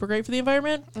not super great for the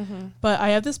environment. But I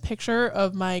have this picture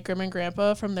of my grandma and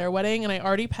grandpa from their wedding, and I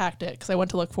already packed it because I went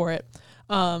to look for it.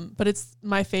 But it's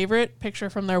my favorite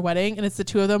picture from their wedding, and it's the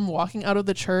two of them walking out of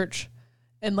the church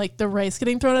and like the rice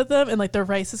getting thrown at them, and like the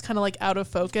rice is kind of like out of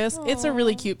focus. Aww. It's a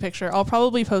really cute picture. I'll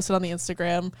probably post it on the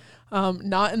Instagram,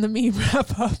 not in the meme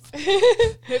wrap up.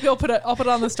 Maybe I'll put it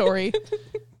on the story.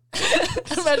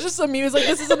 Imagine some meme. Like,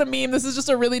 this isn't a meme. This is just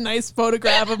a really nice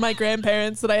photograph of my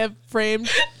grandparents that I have framed.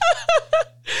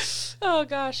 Oh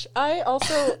gosh. I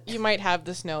also, you might have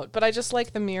this note, but I just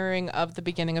like the mirroring of the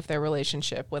beginning of their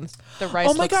relationship when the rice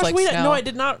looks like snow. Oh my gosh, wait, no, I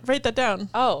did not write that down.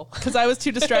 Oh. Because I was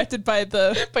too distracted by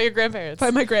your grandparents. By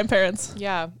my grandparents.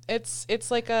 Yeah. It's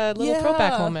like a little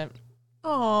throwback moment.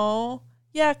 Oh.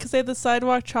 Yeah, because they had the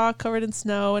sidewalk chalk covered in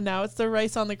snow, and now it's the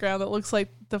rice on the ground that looks like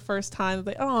the first time that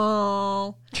they,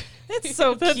 oh. It's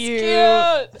so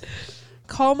cute.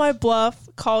 Call my bluff,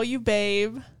 call you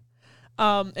babe.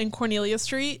 In Cornelia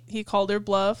Street, he called her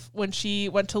bluff when she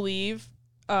went to leave,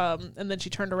 and then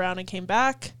she turned around and came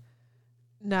back.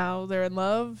 Now they're in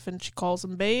love, and she calls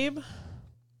him babe.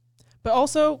 But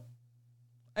also,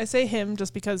 I say him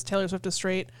just because Taylor Swift is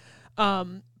straight.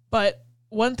 But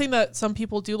one thing that some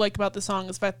people do like about the song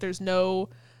is that there's no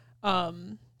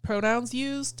pronouns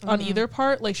used on either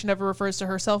part. Like, she never refers to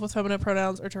herself with feminine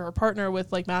pronouns or to her partner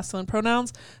with like masculine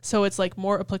pronouns. So it's like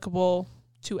more applicable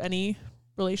to any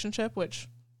relationship, which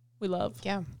we love.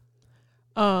 Yeah.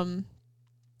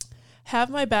 Have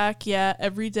my back, yeah,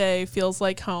 every day feels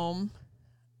like home.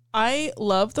 I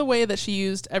love the way that she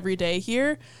used every day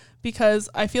here, because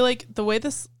I feel like the way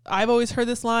I've always heard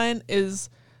this line is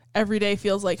every day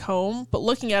feels like home, but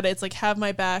looking at it, it's like have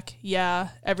my back, yeah,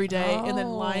 every day, and then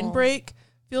line break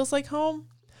feels like home.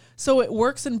 So it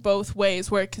works in both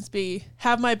ways, where it can be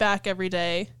have my back every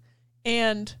day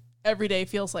and every day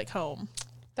feels like home.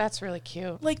 That's really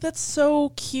cute. Like, that's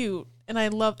so cute. And I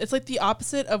love, it's like the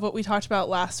opposite of what we talked about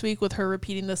last week with her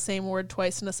repeating the same word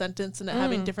twice in a sentence and it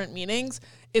having different meanings.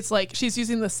 It's like she's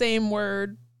using the same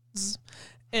words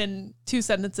in two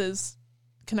sentences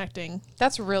connecting.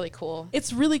 That's really cool.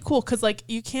 It's really cool because like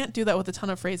you can't do that with a ton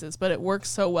of phrases, but it works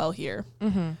so well here.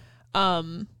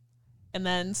 and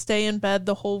then stay in bed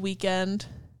the whole weekend.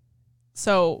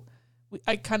 So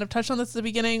I kind of touched on this at the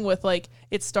beginning with like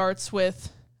it starts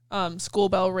with school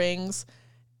bell rings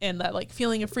and that like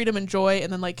feeling of freedom and joy,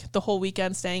 and then like the whole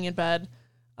weekend staying in bed.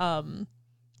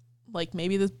 Like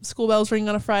maybe the school bells ring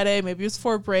on a Friday, maybe it was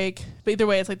for a break, but either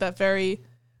way it's like that very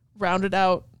rounded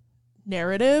out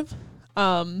narrative.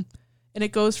 And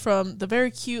it goes from the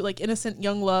very cute like innocent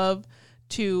young love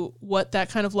to what that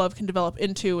kind of love can develop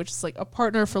into, which is like a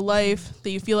partner for life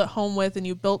that you feel at home with and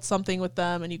you built something with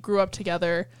them and you grew up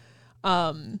together.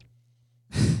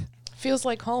 Feels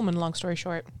like home in Long Story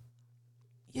Short.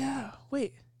 Yeah.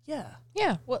 Wait. Yeah.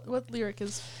 Yeah. What lyric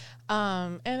is?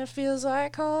 And it feels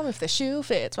like home if the shoe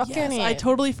fits. Walking Yes, in. I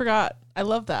totally forgot. I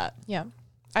love that. Yeah.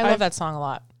 I love that song a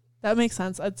lot. That makes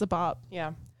sense. It's a bop.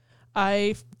 Yeah.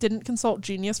 I didn't consult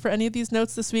Genius for any of these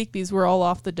notes this week. These were all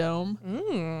off the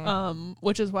dome.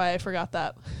 Which is why I forgot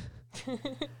that.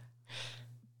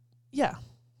 Yeah.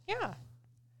 Yeah.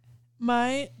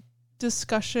 My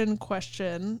discussion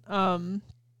question,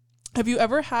 have you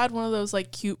ever had one of those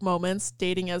like cute moments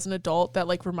dating as an adult that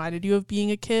like reminded you of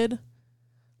being a kid?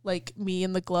 Like me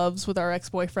in the gloves with our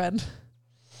ex-boyfriend?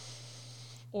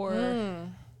 Or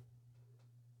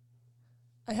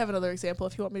I have another example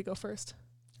if you want me to go first.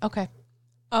 Okay.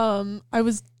 I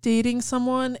was dating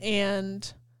someone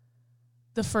and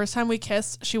the first time we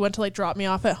kissed, she went to like drop me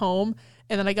off at home,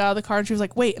 and then I got out of the car and she was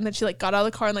like, wait, and then she like got out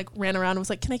of the car and like ran around and was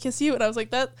like, can I kiss you? And I was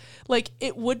like, that like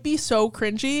it would be so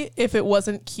cringy if it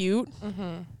wasn't cute.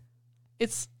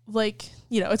 It's like,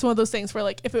 you know, it's one of those things where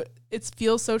like if it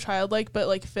feels so childlike but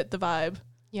like fit the vibe.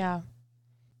 Yeah.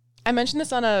 I mentioned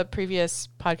this on a previous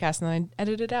podcast and then I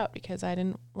edited it out because I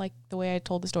didn't like the way I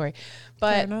told the story.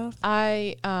 But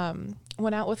I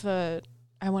went out with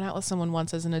someone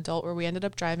once as an adult where we ended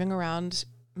up driving around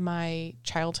my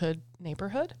childhood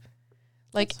neighborhood.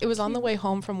 Like it was on the way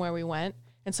home from where we went.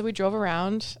 And so we drove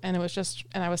around and it was just,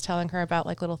 and I was telling her about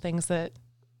like little things that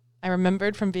I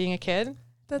remembered from being a kid.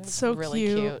 That's so really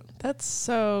cute. That's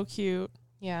so cute.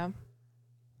 Yeah.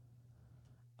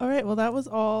 All right. Well, that was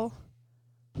all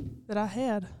that I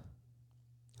had.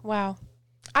 Wow.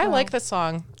 I like this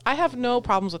song. I have no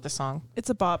problems with the song. It's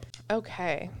a bop.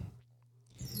 Okay.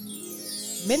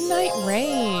 Midnight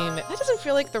Rain. That doesn't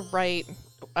feel like the right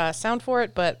sound for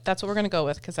it, but that's what we're going to go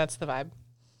with because that's the vibe.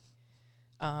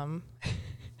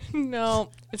 No,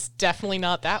 it's definitely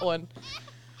not that one.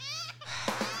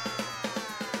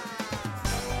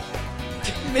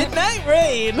 Midnight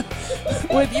Rain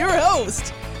with your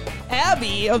host,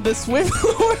 Abby of the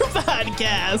Swimlore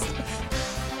Podcast.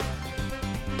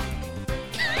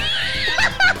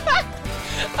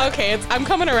 Okay, I'm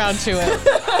coming around to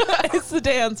it. It's the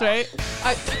dance, right?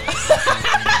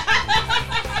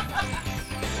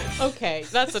 Okay,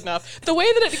 that's enough. The way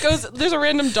that it goes, there's a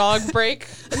random dog break,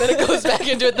 and then it goes back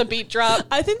into it, the beat drop.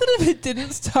 I think that if it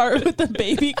didn't start with the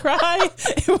baby cry,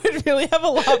 it would really have a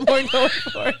lot more going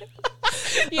for it.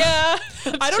 Yeah,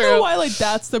 I don't know why like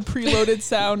that's the preloaded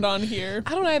sound on here.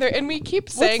 I don't either. And we keep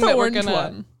saying What's the that we're orange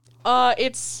gonna. one?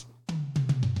 It's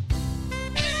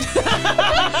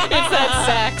that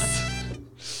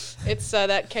sax. It's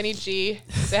that Kenny G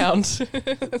sound.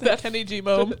 That Kenny G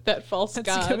moan. That false That's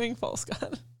god. giving false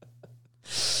god.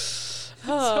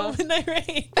 So Midnight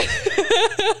Rain.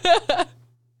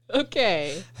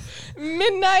 Okay.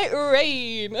 Midnight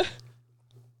Rain.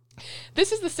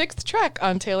 This is the 6th track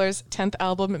on Taylor's 10th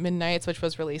album, Midnights, which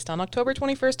was released on October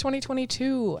 21st,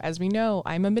 2022. As we know,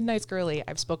 I'm a Midnights girly.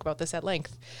 I've spoke about this at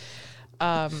length.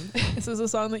 This is a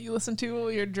song that you listen to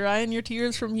while you're drying your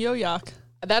tears from Yo-Yok.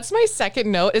 That's my second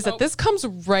note, is that this comes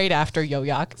right after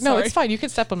Yo-Yok. No, Sorry. it's fine. You can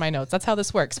step on my notes. That's how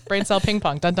this works. Brain cell ping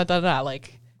pong. Dun, dun, dun, dun.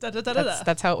 Like,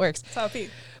 that's how it works. That's how it be.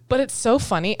 But it's so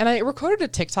funny. And I recorded a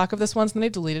TikTok of this once and then I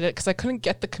deleted it because I couldn't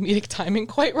get the comedic timing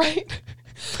quite right.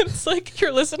 But it's like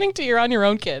you're listening to You're on Your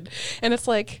Own, Kid. And it's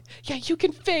like, yeah, you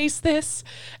can face this.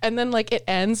 And then like it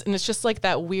ends and it's just like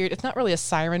that weird, it's not really a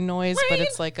siren noise, but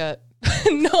it's like a,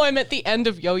 no, I meant the end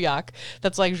of Yo-Yok.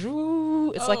 That's like,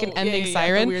 it's like an ending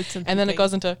siren. The weird synthy and then thing. it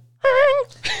goes into,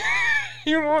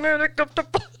 you want it.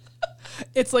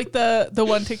 It's like the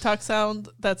one TikTok sound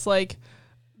that's like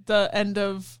the end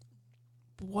of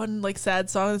one like sad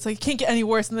song. It's like, it can't get any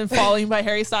worse. And then Falling by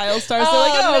Harry Styles starts. They're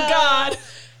like, oh no. God.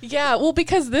 Yeah, well,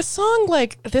 because this song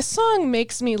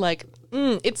makes me like,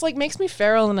 it's like makes me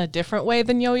feral in a different way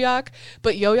than Yo-Yok,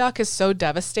 but Yo-Yok is so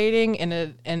devastating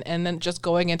and then just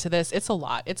going into this, it's a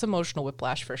lot. It's emotional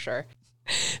whiplash for sure.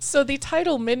 So the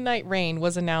title Midnight Rain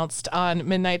was announced on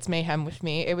Midnight's Mayhem with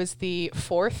me. It was the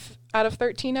 4th out of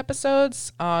 13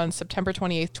 episodes on September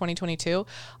 28th, 2022.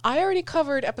 I already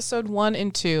covered episode 1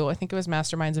 and 2. I think it was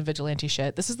Masterminds and Vigilante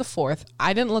Shit. This is the 4th.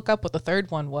 I didn't look up what the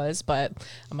 3rd one was, but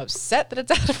I'm upset that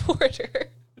it's out of order.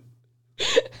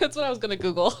 That's what I was going to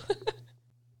Google.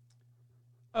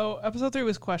 Oh, episode 3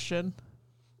 was Question.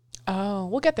 Oh,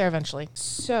 we'll get there eventually.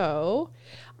 So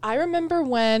I remember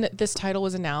when this title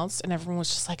was announced and everyone was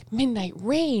just like, Midnight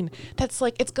Rain. That's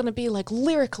like, it's going to be like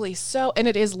lyrically so. And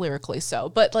it is lyrically so.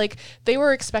 But like they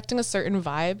were expecting a certain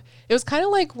vibe. It was kind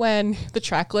of like when the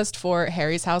track list for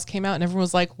Harry's House came out and everyone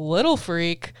was like, Little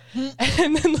Freak.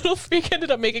 And then Little Freak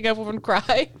ended up making everyone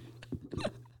cry.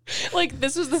 Like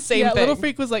this was the same thing. Little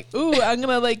Freak was like, ooh, I'm going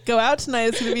to like go out tonight.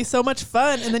 It's going to be so much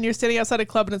fun. And then you're standing outside a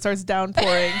club and it starts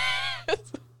downpouring.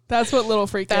 That's what Little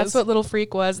Freak is. That's what Little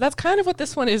Freak was. That's kind of what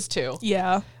this one is too.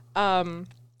 Yeah.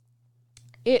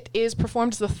 It is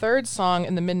performed as the 3rd song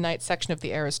in the Midnight section of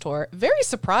the Eras Tour. Very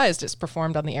surprised it's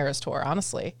performed on the Eras Tour,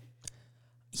 honestly.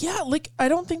 Yeah, like I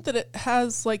don't think that it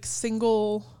has like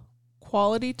single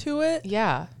quality to it.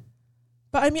 Yeah.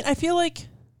 But I mean, I feel like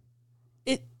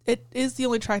it is the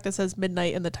only track that says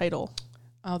Midnight in the title.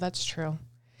 Oh, that's true.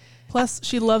 Plus,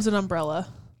 she loves an umbrella.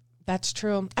 That's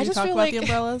true. I just talk feel about like the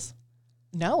umbrellas.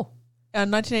 No. On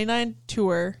 1989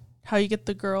 tour, How You Get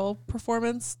the Girl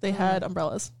performance, they had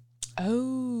umbrellas.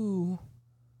 Oh.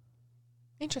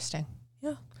 Interesting.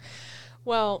 Yeah.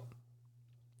 Well,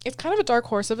 it's kind of a dark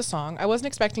horse of a song. I wasn't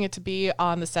expecting it to be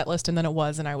on the set list, and then it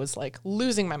was, and I was like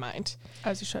losing my mind.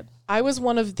 As you should. I was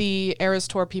one of the Eras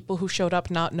Tour people who showed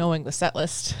up not knowing the set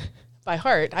list by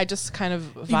heart. I just kind of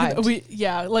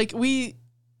vibed.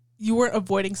 You weren't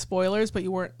avoiding spoilers, but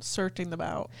you weren't searching them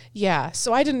out. Yeah,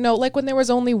 so I didn't know. Like when there was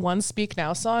only one Speak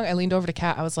Now song, I leaned over to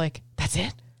Kat. I was like, "That's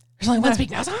it? There's only one Speak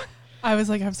Now song?" I was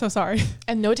like, "I'm so sorry."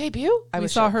 And no debut. We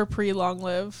saw her pre-Long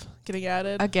Live getting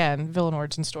added again. Villain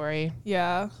origin story.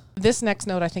 Yeah. This next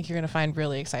note, I think you're going to find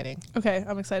really exciting. Okay,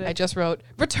 I'm excited. I just wrote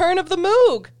Return of the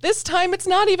Moog. This time, it's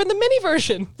not even the mini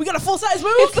version. We got a full-size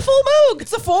Moog. It's the full Moog. It's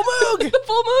the full Moog. The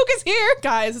full Moog is here,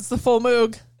 guys. It's the full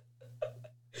Moog.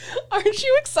 Aren't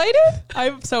you excited?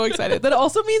 I'm so excited. That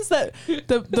also means that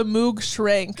the Moog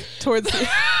shrank towards the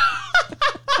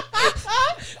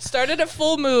started at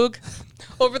full Moog,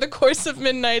 over the course of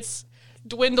Midnights,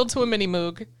 dwindled to a mini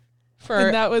Moog.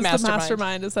 And that was the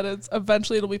mastermind, is that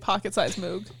eventually it'll be pocket-sized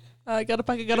Moog. I got a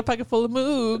pocket full of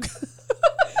Moog.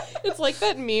 It's like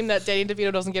that meme that Danny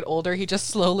DeVito doesn't get older. He just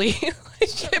slowly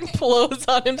implodes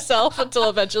on himself until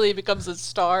eventually he becomes a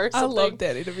star. I love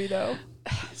Danny DeVito.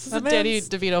 This is a Danny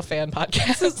DeVito fan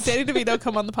podcast. Danny DeVito,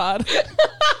 come on the pod.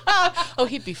 Oh,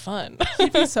 he'd be fun.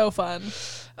 He'd be so fun.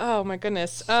 Oh, my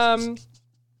goodness.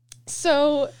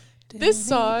 So this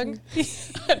song,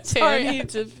 Danny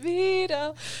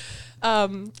DeVito.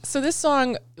 So this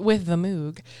song with the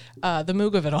Moog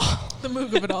of it all. The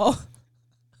Moog of it all.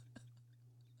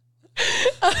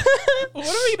 What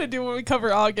are we gonna do when we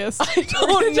cover August? I don't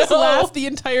know. Just laugh the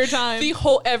entire time.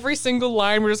 Every single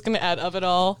line, we're just gonna add of it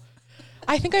all.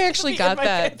 I think I actually got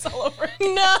that. All over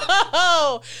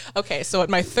No. Okay, so at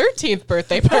my 13th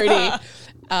birthday party,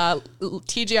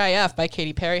 TGIF by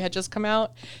Katy Perry had just come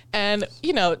out, and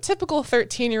typical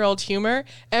 13-year-old humor.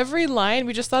 Every line,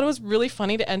 we just thought it was really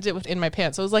funny to end it with "in my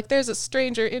pants." So it was like, "There's a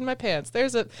stranger in my pants."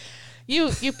 There's a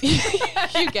you you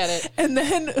get it. And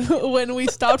then when we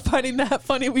stopped finding that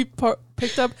funny, we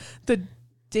picked up the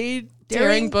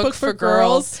Daring Book for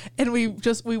Girls, and we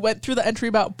went through the entry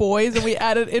about boys, and we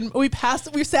added in. We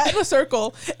sat in a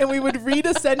circle, and we would read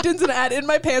a sentence and add "in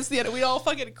my pants" to the end. And we'd all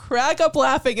fucking crack up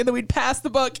laughing, and then we'd pass the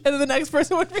book, and then the next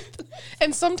person would read.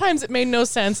 And sometimes it made no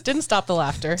sense. Didn't stop the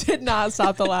laughter. Did not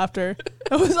stop the laughter.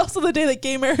 It was also the day that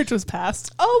gay marriage was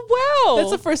passed. Oh wow!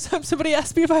 That's the first time somebody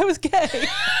asked me if I was gay.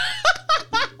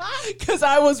 Because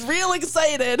I was real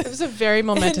excited. It was a very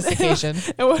momentous occasion.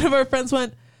 And one of our friends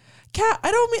went, "Kat,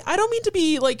 I don't mean to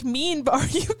be like mean, but are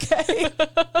you gay?"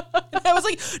 And I was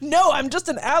like, "No, I'm just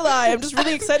an ally. I'm just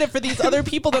really excited for these other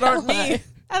people that aren't me."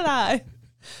 Ally.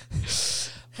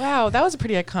 Wow, that was a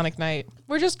pretty iconic night.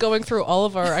 We're just going through all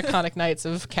of our iconic nights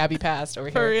of Cabby Past over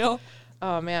here. For real.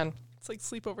 Oh man. It's like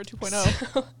Sleepover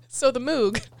 2.0. So the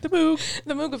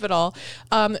Moog of it all.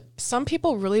 Some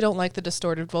people really don't like the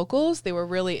distorted vocals. They were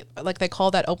really they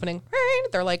call that opening.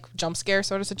 They're like jump scare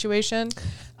sort of situation.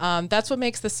 That's what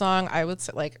makes the song, I would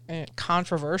say,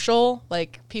 controversial.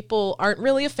 Like people aren't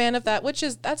really a fan of that, which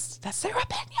is that's their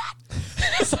opinion.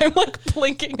 So I'm like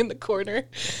blinking in the corner,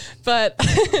 but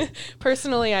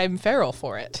personally, I'm feral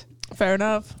for it. Fair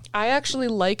enough. I actually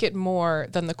like it more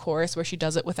than the chorus where she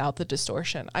does it without the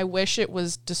distortion. I wish it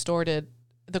was distorted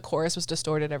the chorus was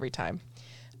distorted every time.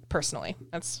 Personally,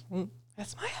 that's my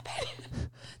opinion.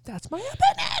 That's my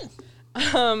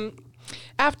opinion.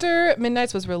 After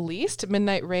Midnights was released,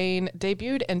 Midnight Rain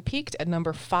debuted and peaked at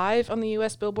number 5 on the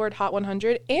U.S. Billboard Hot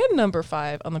 100 and number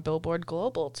 5 on the Billboard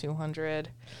Global 200.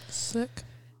 Sick.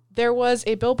 There was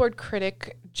a Billboard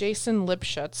critic, Jason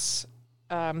Lipschutz,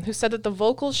 who said that the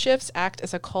vocal shifts act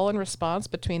as a call and response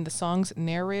between the song's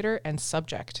narrator and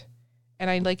subject. And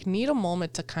I need a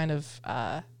moment to kind of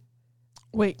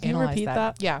Wait, can you analyze repeat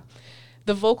that? Yeah.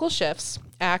 The vocal shifts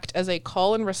act as a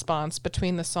call and response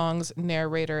between the song's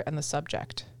narrator and the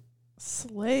subject.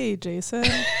 Slay, Jason.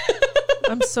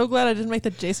 I'm so glad I didn't make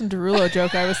the Jason Derulo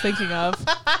joke I was thinking of.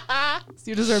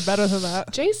 You deserve better than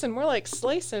that. Jason, more like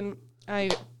Slayson.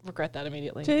 I regret that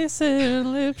immediately. Jason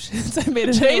Lipschitz. I made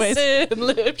it anyways. Jason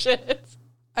Lipschitz.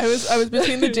 I was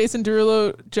between the Jason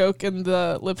Derulo joke and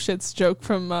the Lipschitz joke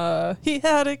from He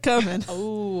Had It Coming.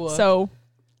 Oh. So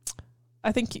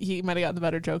I think he might have gotten the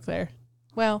better joke there.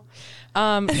 Well,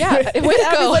 yeah, way to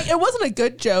go. It wasn't a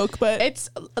good joke, but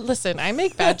Listen, I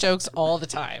make bad jokes all the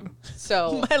time.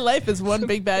 So my life is one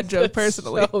big bad joke,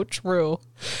 personally. So true.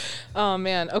 Oh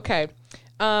man. Okay.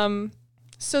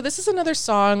 So this is another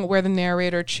song where the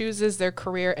narrator chooses their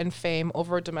career and fame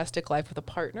over a domestic life with a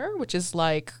partner, which is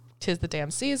like 'Tis the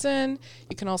Damn Season.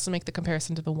 You can also make the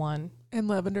comparison to The One And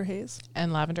Lavender Haze.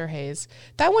 and Lavender Haze.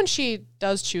 That one, she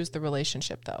does choose the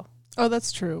relationship though. Oh,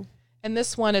 that's true. And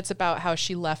this one, it's about how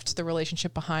she left the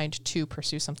relationship behind to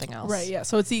pursue something else. Right, yeah.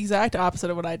 So it's the exact opposite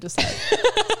of what I just said.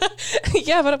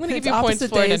 Yeah, but I'm going to give you points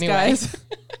for it anyway. Guys.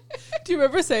 Do you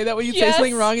ever say that when you say Yes.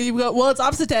 something wrong and you go, well, it's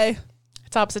opposite day?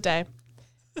 It's opposite day.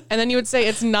 And then you would say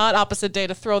it's not opposite day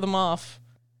to throw them off.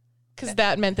 Because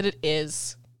that meant that it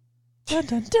is. Dun,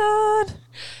 dun, dun.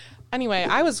 Anyway,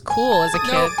 I was cool as a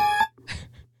kid. Nope.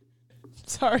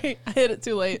 Sorry, I hit it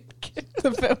too late.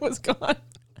 The film was gone.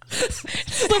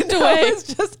 Slipped No, away. it was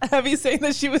just Abby saying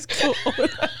that she was cool.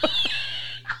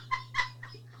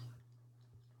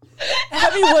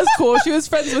 Abby was cool. She was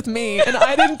friends with me, and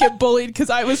I didn't get bullied because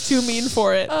I was too mean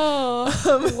for it.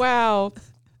 Oh, wow.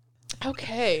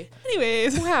 Okay.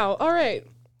 Anyways, Wow. All right.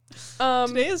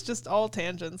 today is just all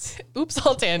tangents. Oops,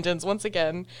 all tangents once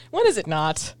again. When is it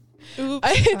not? Oops.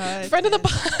 Friend of the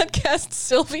podcast,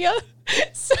 Sylvia,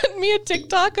 sent me a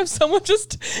TikTok of someone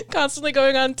just constantly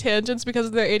going on tangents because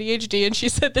of their ADHD, and she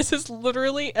said this is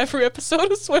literally every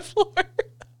episode of Swiftlore.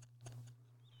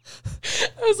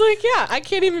 I was like, yeah, I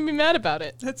can't even be mad about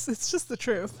it. It's just the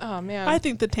truth. Oh man, I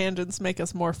think the tangents make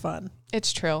us more fun.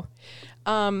 it's true.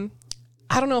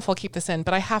 I don't know if I'll keep this in,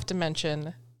 but I have to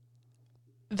mention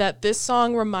that this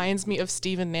song reminds me of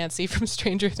Steve and Nancy from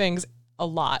Stranger Things a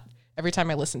lot every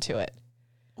time I listen to it.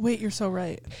 Wait, you're so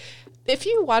right. If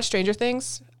you watch Stranger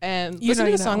Things and You listen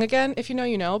know to the you know. song again, if you know,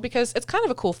 you know, because it's kind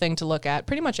of a cool thing to look at.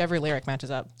 Pretty much every lyric matches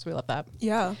up, so we love that.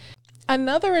 Yeah.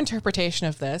 Another interpretation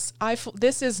of this,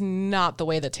 this is not the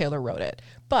way that Taylor wrote it,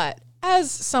 but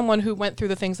as someone who went through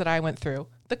the things that I went through,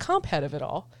 the comp head of it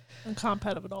all, And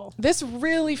comp-head of it all. this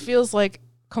really feels like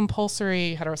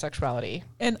compulsory heterosexuality.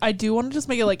 And I do want to just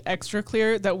make it like extra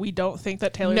clear that we don't think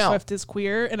that Taylor No. Swift is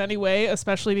queer in any way,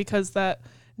 especially because that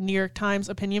New York Times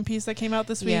opinion piece that came out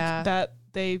this week Yeah. that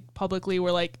they publicly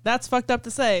were like, that's fucked up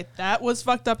to say. That was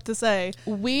fucked up to say.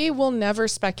 We will never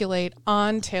speculate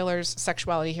on Taylor's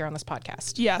sexuality here on this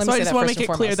podcast. Yeah, Let so me I say just that want to first make it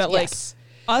and clear that foremost.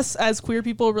 like us as queer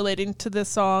people relating to this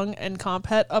song and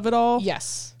comp-head of it all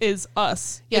yes. is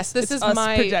us. Yes, this It's is us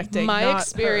my projecting, not her.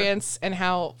 experience and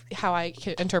how I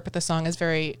can interpret the song as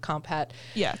very comp-het.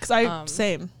 Yeah, because I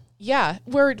same. Yeah,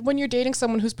 when you're dating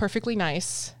someone who's perfectly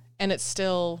nice and it's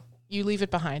still, you leave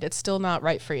it behind. It's still not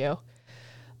right for you.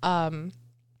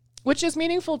 Which is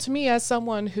meaningful to me as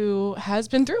someone who has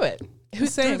been through it,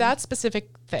 who's through Same. that specific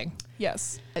thing.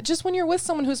 Yes. Just when you're with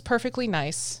someone who's perfectly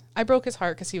nice, I broke his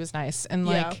heart because he was nice, and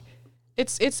Yeah. like,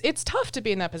 it's tough to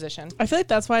be in that position. I feel like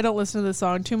that's why I don't listen to the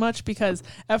song too much, because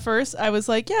at first I was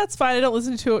like, yeah, it's fine. I don't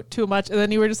listen to it too much. And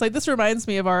then you were just like, this reminds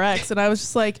me of our ex. And I was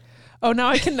just like, oh, now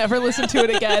I can never listen to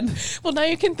it again. Well, now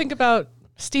you can think about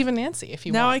Steve and Nancy if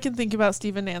you Now want. I can think about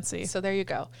Steve and Nancy. So there you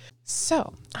go.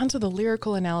 So onto the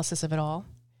lyrical analysis of it all.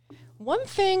 One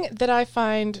thing that I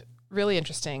find really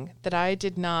interesting that I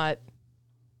did not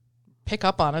pick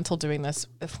up on until doing this,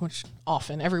 which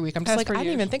often every week I'm just As like, per I didn't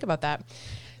usual. even think about that.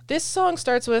 This song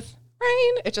starts with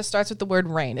rain. It just starts with the word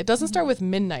rain. It doesn't start with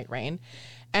midnight rain.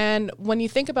 And when you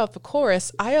think about the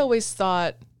chorus, I always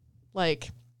thought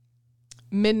like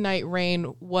midnight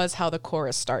rain was how the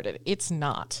chorus started. It's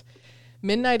not.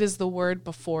 Midnight is the word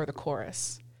before the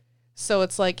chorus. So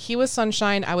it's like he was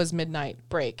sunshine, I was midnight,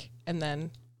 break, and then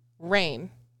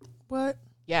rain. What?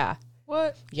 Yeah.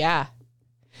 What? Yeah.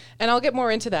 And I'll get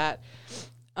more into that.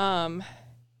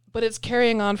 But it's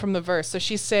carrying on from the verse. So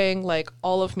she's saying, like,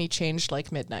 all of me changed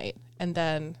like midnight. And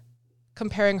then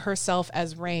comparing herself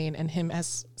as rain and him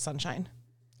as sunshine.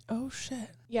 Oh, shit.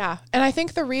 Yeah. And I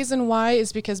think the reason why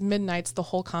is because midnight's the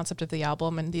whole concept of the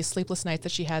album and these sleepless nights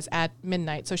that she has at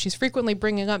midnight. So she's frequently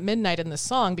bringing up midnight in this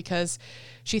song because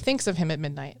she thinks of him at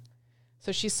midnight.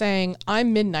 So she's saying,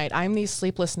 I'm midnight. I'm these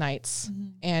sleepless nights.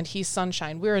 And he's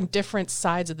sunshine. We're in different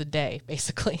sides of the day,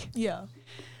 basically. Yeah.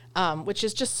 Which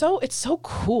is just it's so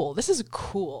cool. This is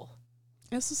cool.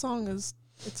 It's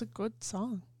a good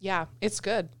song. Yeah, it's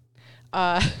good.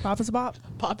 Bop is a bop.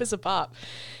 Bop is a bop.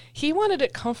 He wanted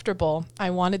it comfortable. I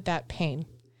wanted that pain.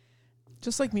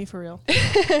 Just like me, for real.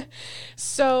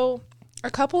 So a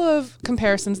couple of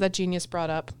comparisons that Genius brought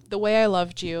up. The Way I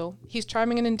Loved You. He's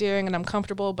charming and endearing and I'm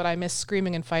comfortable, but I miss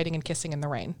screaming and fighting and kissing in the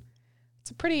rain.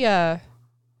 It's a pretty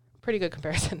good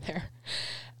comparison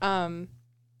there.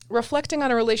 Reflecting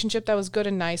on a relationship that was good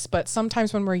and nice, but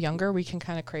sometimes when we're younger, we can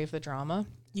kind of crave the drama.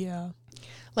 Yeah.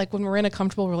 Like when we're in a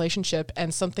comfortable relationship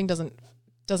and something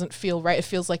doesn't feel right, it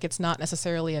feels like it's not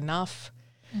necessarily enough,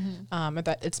 or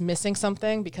that it's missing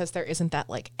something because there isn't that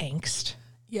like angst.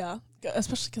 Yeah.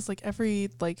 Especially because like every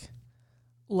like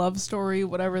love story,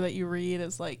 whatever that you read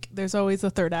is like, there's always a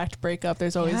third act breakup.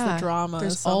 There's always the drama.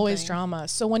 There's always drama.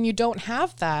 So when you don't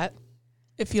have that,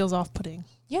 it feels off-putting.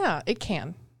 Yeah, it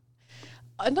can.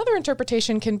 Another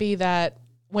interpretation can be that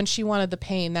when she wanted the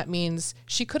pain, that means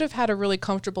she could have had a really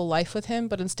comfortable life with him,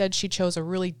 but instead she chose a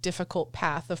really difficult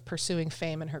path of pursuing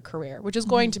fame in her career, which is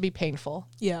going to be painful.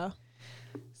 Yeah.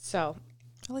 So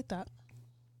I like that.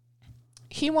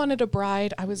 He wanted a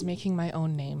bride. I was making my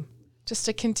own name. Just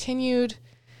a continued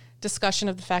discussion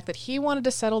of the fact that he wanted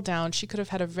to settle down. She could have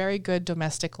had a very good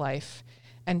domestic life,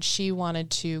 and she wanted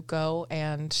to go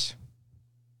and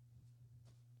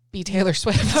be Taylor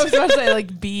Swift. I was about to say,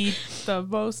 like, be the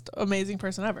most amazing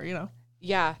person ever, you know?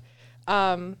 Yeah.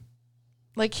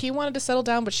 Like, he wanted to settle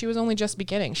down, but she was only just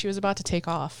beginning. She was about to take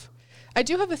off. I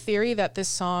do have a theory that this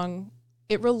song,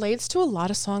 it relates to a lot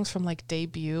of songs from, like,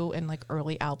 debut and, like,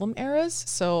 early album eras.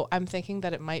 So I'm thinking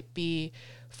that it might be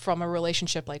from a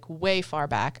relationship, like, way far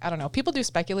back. I don't know. People do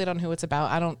speculate on who it's about.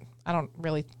 I don't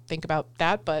really think about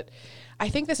that, but I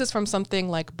think this is from something,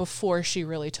 like, before she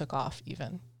really took off,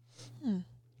 even.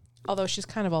 Although she's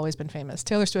kind of always been famous.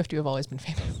 Taylor Swift, you have always been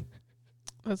famous.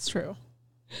 That's true.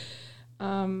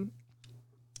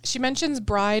 She mentions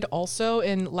bride also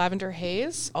in Lavender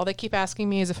Haze. All they keep asking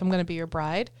me is if I'm going to be your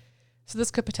bride. So this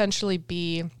could potentially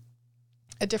be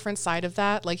a different side of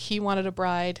that. Like, he wanted a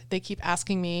bride. They keep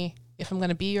asking me if I'm going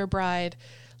to be your bride.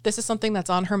 This is something that's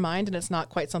on her mind, and it's not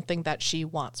quite something that she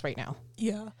wants right now.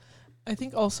 Yeah. I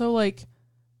think also, like,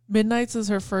 Midnights is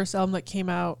her first album that came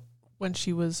out when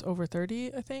she was over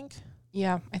 30, I think.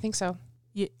 Yeah, I think so.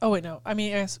 Yeah. Oh, wait, no. I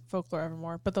mean, I guess Folklore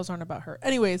Evermore, but those aren't about her.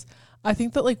 Anyways, I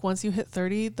think that, like, once you hit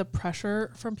 30, the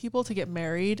pressure from people to get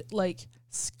married, like,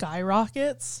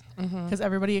 skyrockets because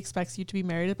everybody expects you to be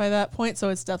married by that point. So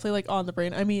it's definitely, like, on the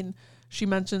brain. I mean, she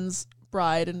mentions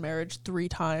bride and marriage 3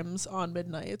 times on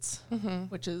Midnights,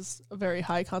 which is a very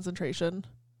high concentration.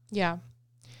 Yeah.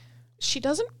 She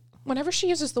doesn't, whenever she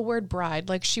uses the word bride,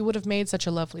 like, she would have made such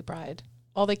a lovely bride.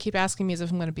 All they keep asking me is if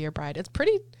I'm going to be your bride. It's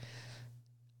pretty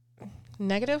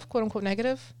negative, quote unquote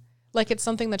negative. Like, it's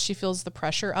something that she feels the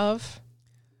pressure of.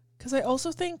 Because I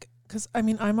also think, because I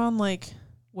mean, I'm on like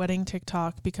wedding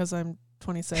TikTok because I'm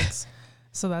 26.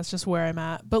 So that's just where I'm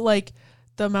at. But like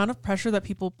the amount of pressure that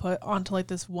people put onto like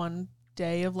this one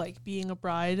day of like being a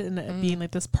bride and it being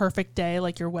like this perfect day,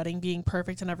 like your wedding being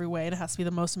perfect in every way, and it has to be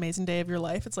the most amazing day of your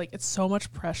life. It's like, it's so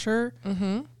much pressure.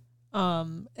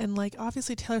 And like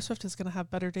obviously Taylor Swift is gonna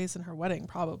have better days than her wedding,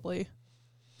 probably.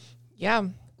 Yeah.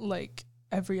 Like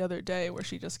every other day where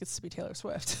she just gets to be Taylor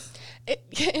Swift.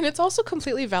 And it's also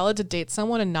completely valid to date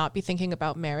someone and not be thinking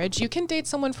about marriage. You can date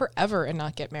someone forever and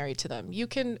not get married to them. You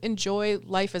can enjoy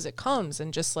life as it comes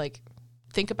and just like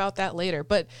think about that later.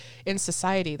 But in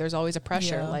society, there's always a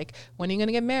pressure. Like, when are you going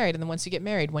to get married? And then once you get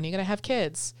married, when are you going to have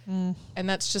kids? And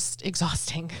that's just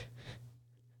exhausting.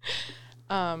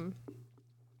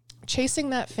 Chasing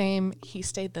that fame, he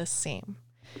stayed the same.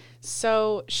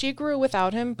 So she grew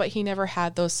without him, but he never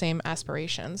had those same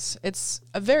aspirations. It's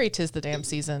a very 'Tis the Damn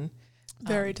Season.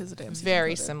 Very 'Tis the Damn Season.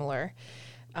 Very similar.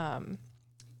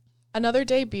 Another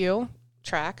debut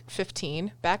track,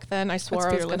 15. Back then, I swore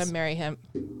I was going to marry him.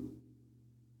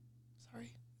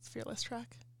 Sorry, it's Fearless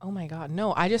track. Oh my God,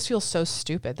 no! I just feel so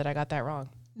stupid that I got that wrong.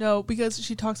 No, because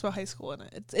she talks about high school in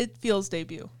it. It feels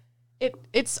debut.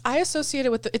 I associate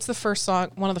it with it's the first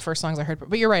song, one of the first songs I heard,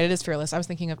 but you're right, it is Fearless. I was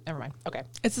thinking of, never mind. Okay.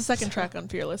 It's the second track on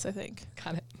Fearless, I think.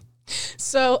 Got it.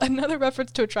 So another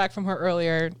reference to a track from her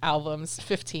earlier albums,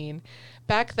 15.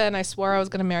 Back then, I swore I was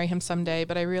going to marry him someday,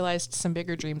 but I realized some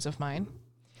bigger dreams of mine.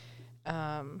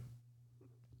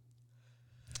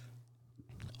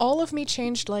 All of me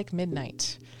changed like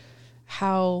midnight.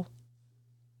 How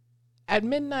at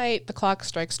midnight, the clock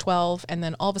strikes 12, and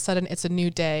then all of a sudden, it's a new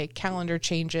day. Calendar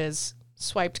changes,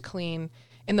 swiped clean.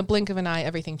 In the blink of an eye,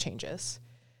 everything changes.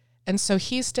 And so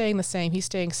he's staying the same. He's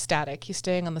staying static. He's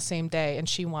staying on the same day, and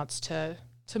she wants to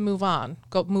move on,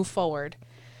 move forward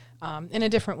in a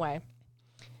different way.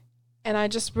 And I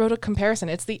just wrote a comparison.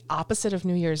 It's the opposite of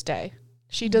New Year's Day.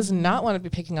 She does not want to be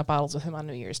picking up bottles with him on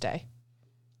New Year's Day.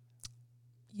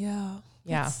 Yeah.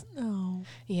 Yeah. No.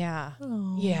 Yeah.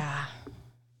 Oh. Yeah.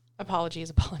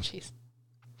 Apologies.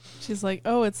 She's like,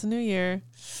 oh, it's a new year.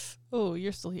 Oh,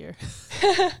 you're still here.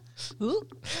 Ooh.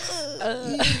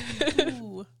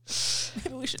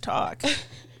 Maybe we should talk.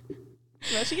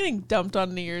 I'm actually getting dumped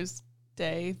on New Year's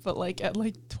Day, but like at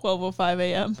like 12:05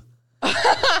 a.m.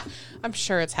 I'm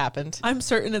sure it's happened. I'm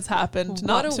certain it's happened. What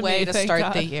Not a to way me, to thank start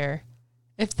God. the year.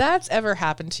 If that's ever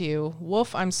happened to you,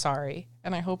 woof, I'm sorry.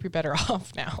 And I hope you're better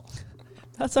off now.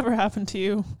 That's ever happened to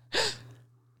you.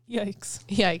 Yikes.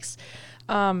 Yikes.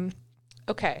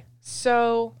 Okay,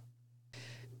 so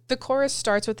the chorus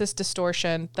starts with this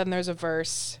distortion, then there's a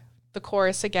verse. The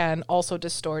chorus again, also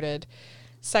distorted.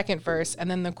 Second verse, and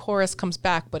then the chorus comes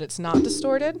back, but it's not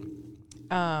distorted.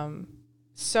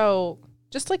 So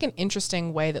just like an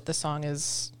interesting way that the song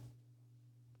is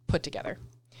put together.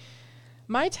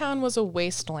 My town was a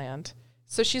wasteland.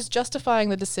 So she's justifying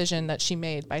the decision that she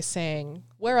made by saying,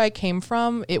 where I came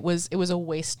from, it was a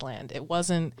wasteland. It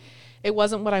wasn't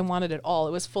what I wanted at all.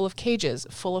 It was full of cages,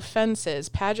 full of fences,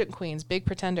 pageant queens, big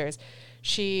pretenders.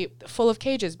 Full of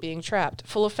cages, being trapped,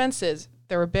 full of fences.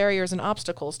 There were barriers and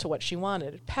obstacles to what she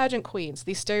wanted. Pageant queens,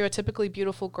 these stereotypically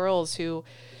beautiful girls who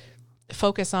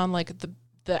focus on like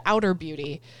the outer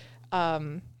beauty.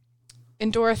 In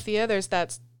Dorothea, there's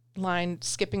that line,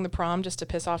 skipping the prom just to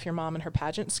piss off your mom and her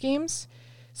pageant schemes.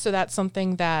 So that's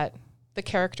something that the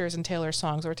characters in Taylor's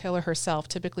songs, or Taylor herself,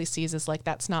 typically sees as like,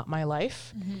 that's not my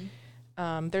life.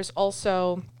 Mm-hmm. There's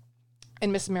also,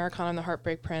 in Miss Americana and the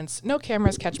Heartbreak Prince, no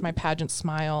cameras catch my pageant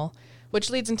smile, which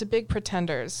leads into big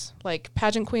pretenders. Like,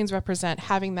 pageant queens represent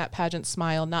having that pageant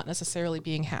smile, not necessarily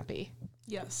being happy.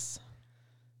 Yes.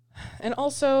 And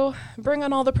also, bring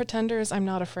on all the pretenders, I'm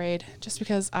not afraid, just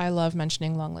because I love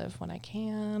mentioning Long Live when I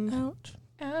can. Ouch.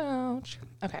 Ouch.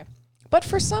 Okay. But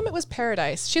for some, it was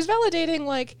paradise. She's validating,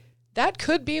 like, that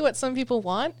could be what some people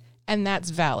want, and that's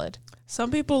valid. Some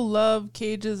people love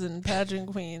cages and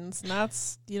pageant queens, and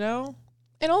that's,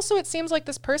 And also, it seems like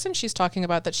this person she's talking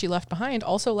about that she left behind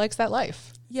also likes that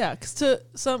life. Yeah, because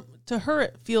to her,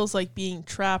 it feels like being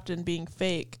trapped and being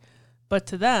fake. But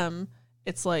to them,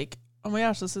 it's like, oh my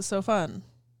gosh, this is so fun.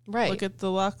 Right. Look at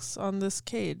the locks on this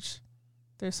cage.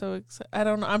 They're so excited. I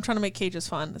don't know. I'm trying to make cages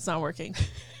fun. It's not working.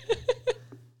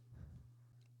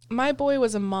 My boy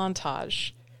was a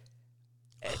montage.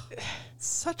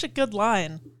 Such a good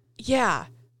line. Yeah.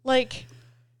 Like,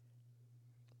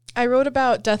 I wrote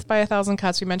about Death by a Thousand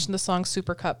Cuts. We mentioned the song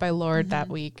Supercut by Lorde that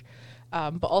week.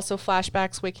 But also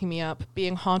flashbacks, waking me up,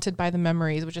 being haunted by the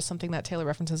memories, which is something that Taylor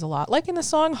references a lot. Like in the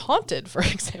song Haunted, for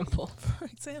example.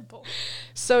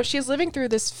 So she's living through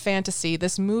this fantasy,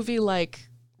 this movie-like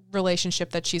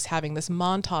relationship that she's having, this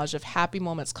montage of happy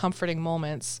moments, comforting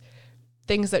moments,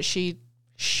 things that she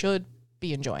should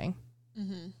be enjoying,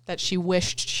 that she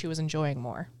wished she was enjoying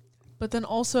more. But then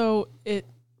also,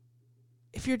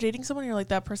 if you're dating someone, you're like,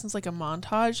 that person's like a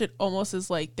montage, it almost is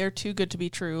like they're too good to be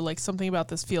true. Like, something about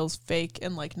this feels fake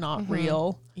and like not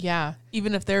real. Yeah.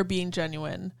 Even if they're being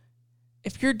genuine.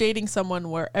 If you're dating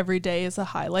someone where every day is a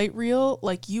highlight reel,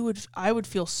 like I would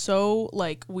feel so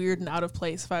like weird and out of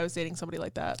place if I was dating somebody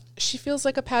like that. She feels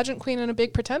like a pageant queen and a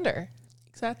big pretender.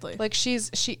 Exactly. Like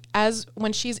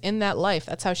when she's in that life,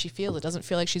 that's how she feels. It doesn't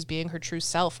feel like she's being her true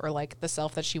self or like the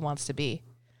self that she wants to be.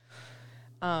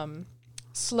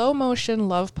 Slow motion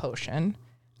love potion.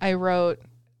 I wrote,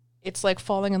 it's like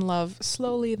falling in love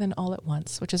slowly then all at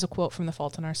once, which is a quote from The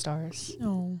Fault in Our Stars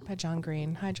by John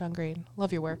Green. Hi, John Green.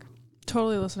 Love your work.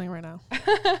 Totally listening right now.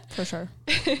 For sure.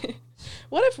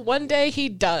 What if one day he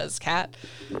does, Kat?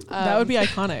 That would be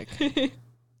iconic.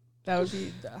 That would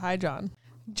be, hi, John.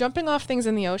 Jumping off things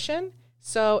in the ocean.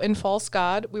 So in False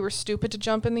God, we were stupid to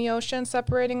jump in the ocean,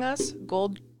 separating us.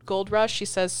 Gold Rush, she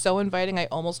says, so inviting, I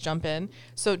almost jump in.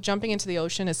 So jumping into the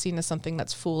ocean is seen as something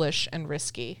that's foolish and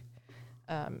risky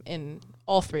in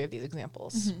all three of these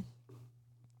examples.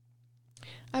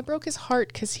 I broke his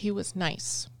heart because he was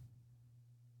nice.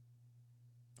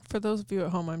 For those of you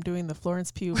at home, I'm doing the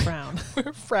Florence Pugh frown.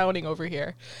 We're frowning over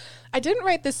here. I didn't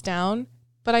write this down,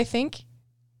 but I think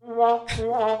That's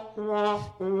what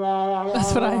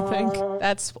I think.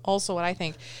 that's also what I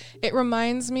think. It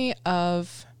reminds me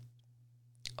of,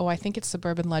 I think it's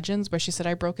Suburban Legends, where she said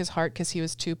I broke his heart because he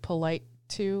was too polite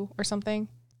to, or something.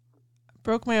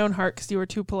 Broke my own heart because you were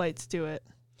too polite to do it.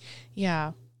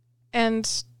 Yeah.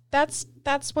 And that's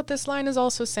what this line is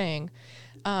also saying.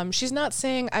 She's not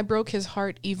saying I broke his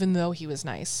heart even though he was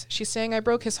nice. She's saying I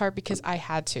broke his heart because I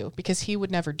had to, because he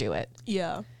would never do it.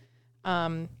 Yeah.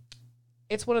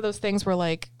 It's one of those things where,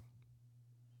 like,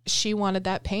 she wanted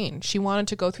that pain. She wanted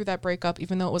to go through that breakup,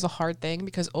 even though it was a hard thing,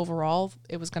 because overall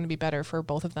it was going to be better for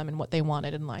both of them and what they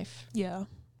wanted in life. Yeah.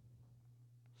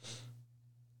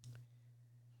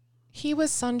 He was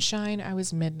sunshine, I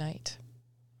was midnight.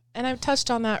 And I've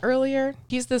touched on that earlier.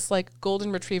 He's this, like,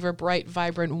 golden retriever, bright,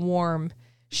 vibrant, warm.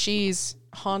 She's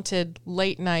haunted,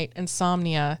 late night,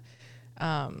 insomnia,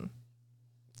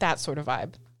 that sort of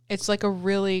vibe. It's like a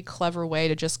really clever way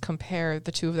to just compare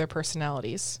the two of their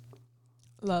personalities.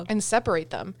 Love. And separate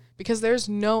them, because there's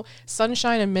no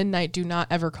sunshine and midnight do not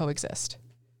ever coexist.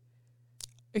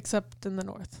 Except in the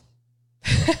north.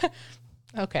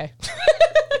 Okay.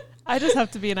 I just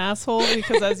have to be an asshole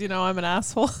because, as you know, I'm an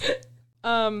asshole.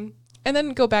 And then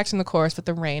go back to the chorus with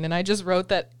the rain. And I just wrote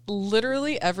that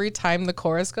literally every time the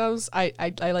chorus goes, I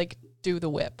like do the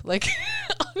whip, like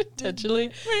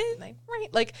unintentionally.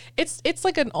 Like it's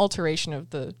like an alteration of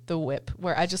the whip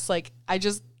where I just love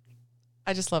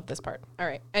this part. All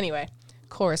right. Anyway,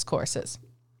 choruses.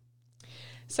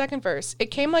 Second verse. It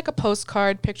came like a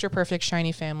postcard, picture perfect,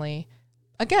 shiny family.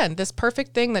 Again, this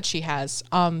perfect thing that she has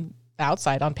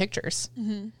outside on pictures.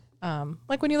 Mm-hmm.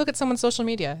 Like when you look at someone's social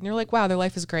media and you're like, wow, their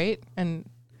life is great. And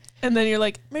then you're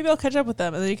like, maybe I'll catch up with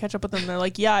them. And then you catch up with them and they're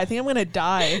like, yeah, I think I'm going to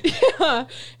die. Yeah.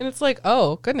 And it's like,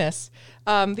 oh, goodness.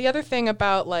 The other thing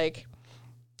about, like,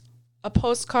 a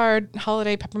postcard,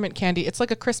 holiday peppermint candy, it's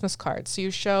like a Christmas card. So you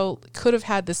show, could have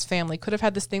had this family, could have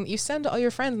had this thing that you send to all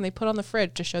your friends and they put on the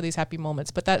fridge to show these happy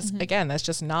moments. But that's, again, that's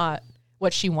just not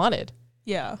what she wanted.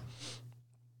 Yeah.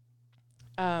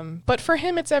 But for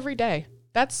him, it's every day.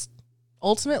 That's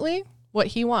ultimately what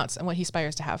he wants and what he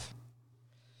aspires to have.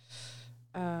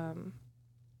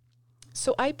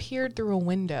 So I peered through a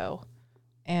window,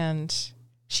 and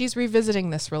she's revisiting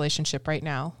this relationship right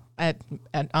now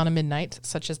on a midnight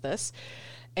such as this.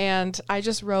 And I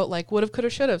just wrote, like, would have, could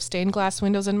have, should have, stained glass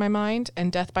windows in my mind,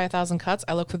 and death by a thousand cuts.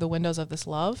 I look through the windows of this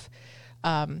love.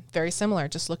 Very similar,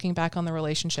 just looking back on the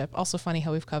relationship. Also funny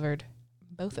how we've covered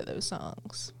both of those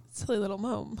songs. Silly little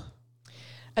mom.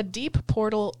 A deep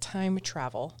portal, time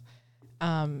travel.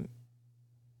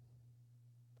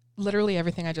 Literally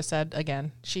everything I just said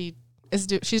again. She's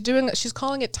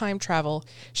calling it time travel.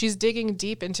 She's digging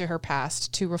deep into her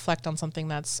past to reflect on something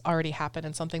that's already happened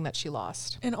and something that she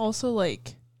lost. And also,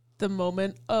 like, the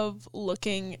moment of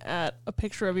looking at a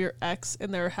picture of your ex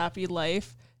in their happy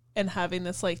life and having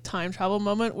this, like, time travel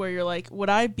moment where you're like, would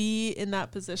I be in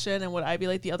that position and would I be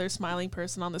like the other smiling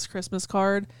person on this Christmas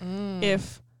card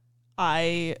if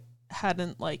I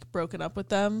hadn't, like, broken up with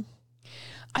them?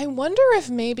 I wonder if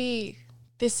maybe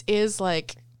this is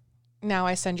like, now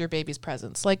I send your babies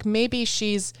presents. Like, maybe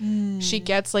she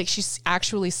gets, like, she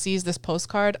actually sees this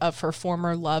postcard of her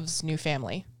former love's new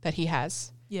family that he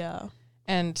has. Yeah.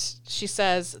 And she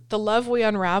says, the love we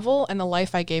unravel and the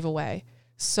life I gave away.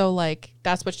 So, like,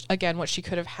 that's what she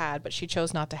could have had, but she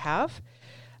chose not to have.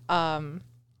 And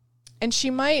she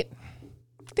might,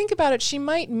 think about it, she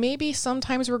might maybe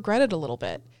sometimes regret it a little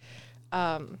bit.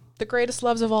 The greatest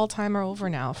loves of all time are over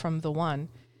now from the one.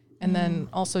 And then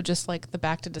also just, like, the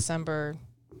Back to December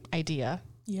idea.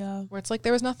 Yeah. Where it's like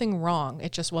there was nothing wrong.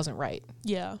 It just wasn't right.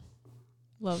 Yeah.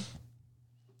 Love.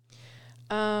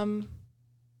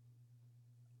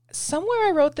 Somewhere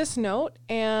I wrote this note,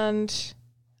 and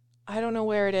I don't know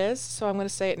where it is, so I'm going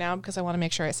to say it now because I want to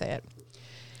make sure I say it.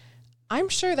 I'm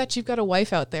sure that you've got a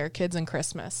wife out there, kids, and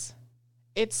Christmas.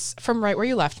 It's from Right Where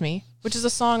You Left Me, which is a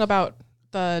song about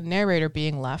the narrator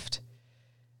being left.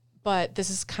 But this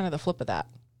is kind of the flip of that.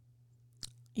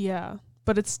 Yeah,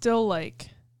 but it's still like,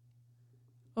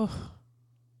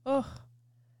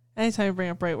 anytime you bring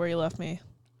up Right Where You Left Me.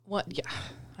 What? Yeah.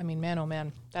 I mean, man, oh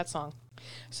man, that song.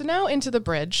 So now into the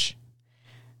bridge.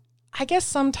 I guess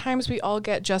sometimes we all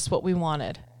get just what we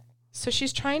wanted. So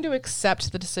she's trying to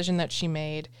accept the decision that she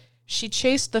made. She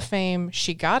chased the fame.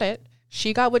 She got it.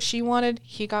 She got what she wanted.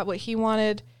 He got what he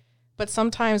wanted. But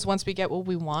sometimes once we get what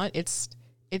we want, it's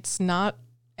not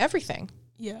everything.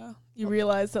 Yeah. You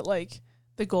realize that, like,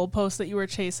 the goalpost that you were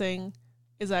chasing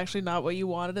is actually not what you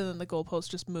wanted, and then the goalpost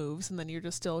just moves, and then you're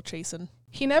just still chasing.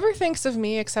 He never thinks of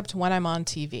me except when I'm on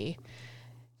TV.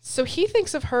 So he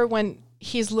thinks of her when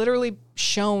he's literally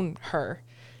shown her.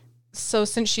 So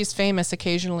since she's famous,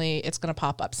 occasionally it's going to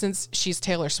pop up. Since she's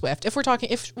Taylor Swift, if we're talking,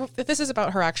 if this is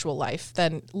about her actual life,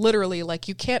 then literally, like,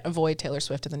 you can't avoid Taylor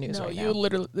Swift in the news right now. You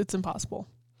literally, it's impossible.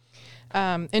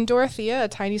 In Dorothea, a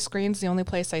tiny screen's the only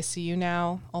place I see you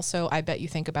now. Also, I bet you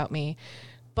think about me.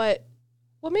 But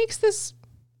what makes this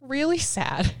really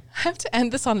sad, I have to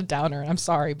end this on a downer, and I'm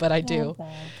sorry, but I do.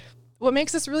 What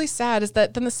makes this really sad is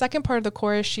that then the second part of the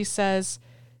chorus, she says,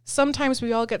 sometimes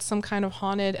we all get some kind of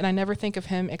haunted, and I never think of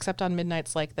him except on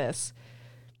midnights like this.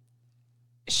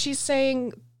 She's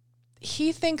saying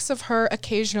he thinks of her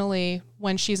occasionally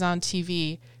when she's on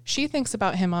TV. She thinks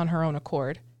about him on her own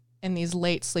accord in these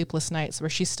late sleepless nights where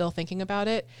she's still thinking about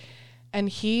it. And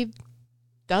he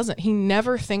doesn't. He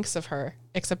never thinks of her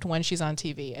except when she's on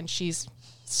TV, and she's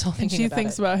still thinking about it. She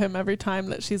thinks about him every time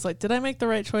that she's like, did I make the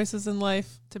right choices in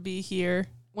life to be here?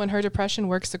 When her depression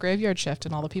works the graveyard shift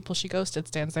and all the people she ghosted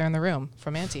stands there in the room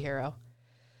from Antihero.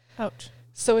 Ouch.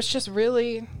 So it's just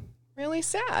really, really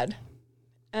sad.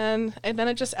 And then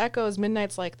it just echoes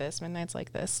midnights like this, midnights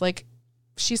like this. Like,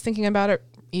 she's thinking about it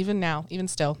even now, even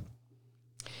still.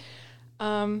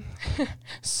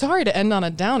 Sorry to end on a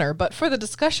downer, but for the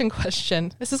discussion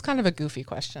question, this is kind of a goofy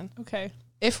question. Okay.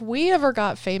 If we ever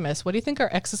got famous, what do you think our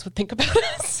exes would think about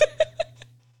us?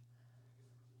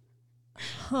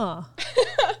 Huh.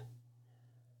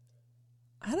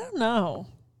 I don't know.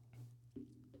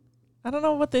 I don't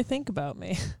know what they think about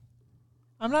me.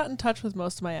 I'm not in touch with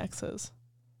most of my exes.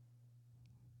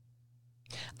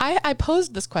 I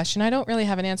posed this question. I don't really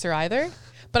have an answer either,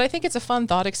 but I think it's a fun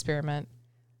thought experiment.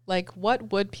 Like,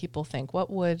 what would people think? What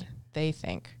would they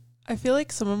think? I feel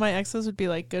like some of my exes would be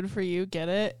like, good for you, get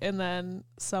it. And then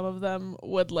some of them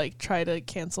would like try to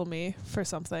cancel me for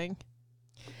something.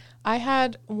 I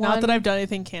had one. Not that I've done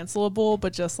anything cancelable,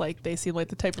 but just like they seem like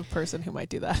the type of person who might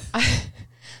do that.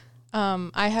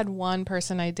 I had one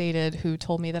person I dated who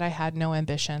told me that I had no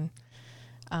ambition.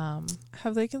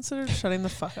 Have they considered shutting the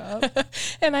fuck up?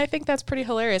 And I think that's pretty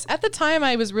hilarious. At the time,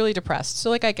 I was really depressed. So,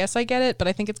 like, I guess I get it, but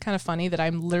I think it's kind of funny that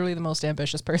I'm literally the most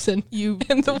ambitious person You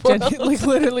in the world. Like,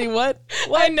 literally, what?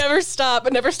 I never stop. I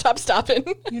never stop stopping.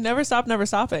 You never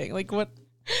stopping. Like, what?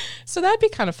 So that'd be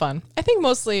kind of fun. I think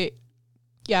mostly,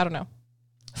 yeah, I don't know.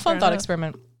 Fun Fair thought enough.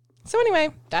 experiment. So anyway,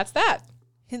 that's that.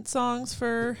 Hint songs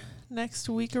for next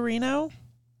week-arino.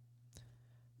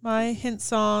 My hint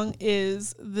song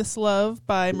is This Love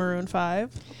by Maroon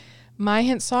 5. My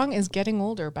hint song is Getting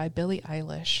Older by Billie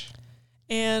Eilish.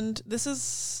 And this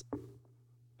is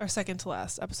our second to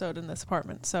last episode in this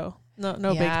apartment, so no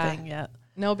Yeah. big thing yet.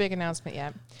 No big announcement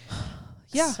yet.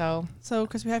 Yeah. So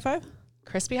crispy high five.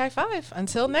 crispy high five.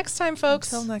 Until next time,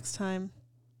 folks. Until next time.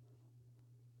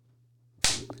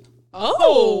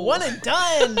 Oh, one and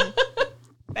done.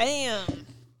 Bam.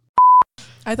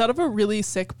 I thought of a really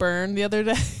sick burn the other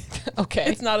day. Okay.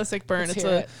 It's not a sick burn. Let's It's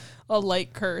hear it. a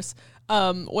light curse.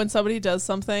 When somebody does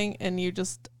something and you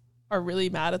just are really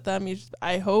mad at them,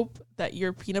 I hope that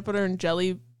your peanut butter and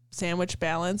jelly sandwich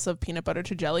balance of peanut butter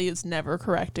to jelly is never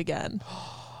correct again.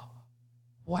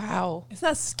 Wow. Isn't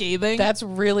that scathing? That's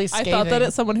really scathing. I thought that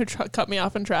it's someone who cut me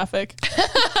off in traffic.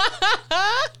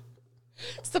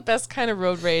 It's the best kind of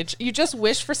road rage. You just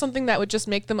wish for something that would just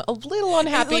make them a little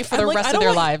unhappy Like, for the I'm like, rest I of don't their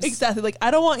want- lives. Exactly. Like, I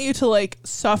don't want you to like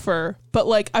suffer, but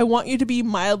like I want you to be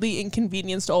mildly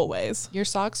inconvenienced always. Your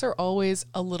socks are always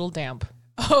a little damp.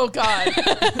 Oh God.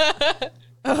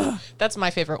 That's my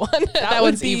favorite one. That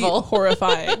one's would be evil.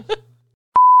 horrifying.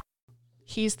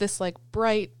 He's this like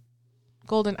bright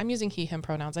golden. I'm using he, him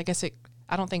pronouns. I guess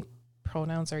I don't think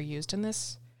pronouns are used in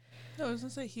this. No, I was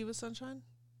gonna say he was sunshine.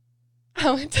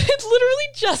 Oh, it literally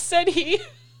just said he.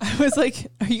 I was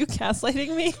like, are you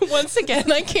gaslighting me? Once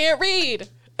again, I can't read.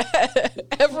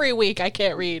 Every week I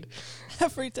can't read.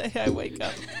 Every day I wake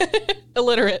up.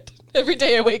 Illiterate. Every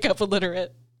day I wake up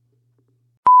illiterate.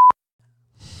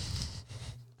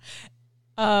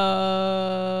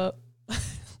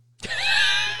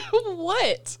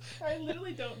 What? I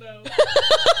literally don't know.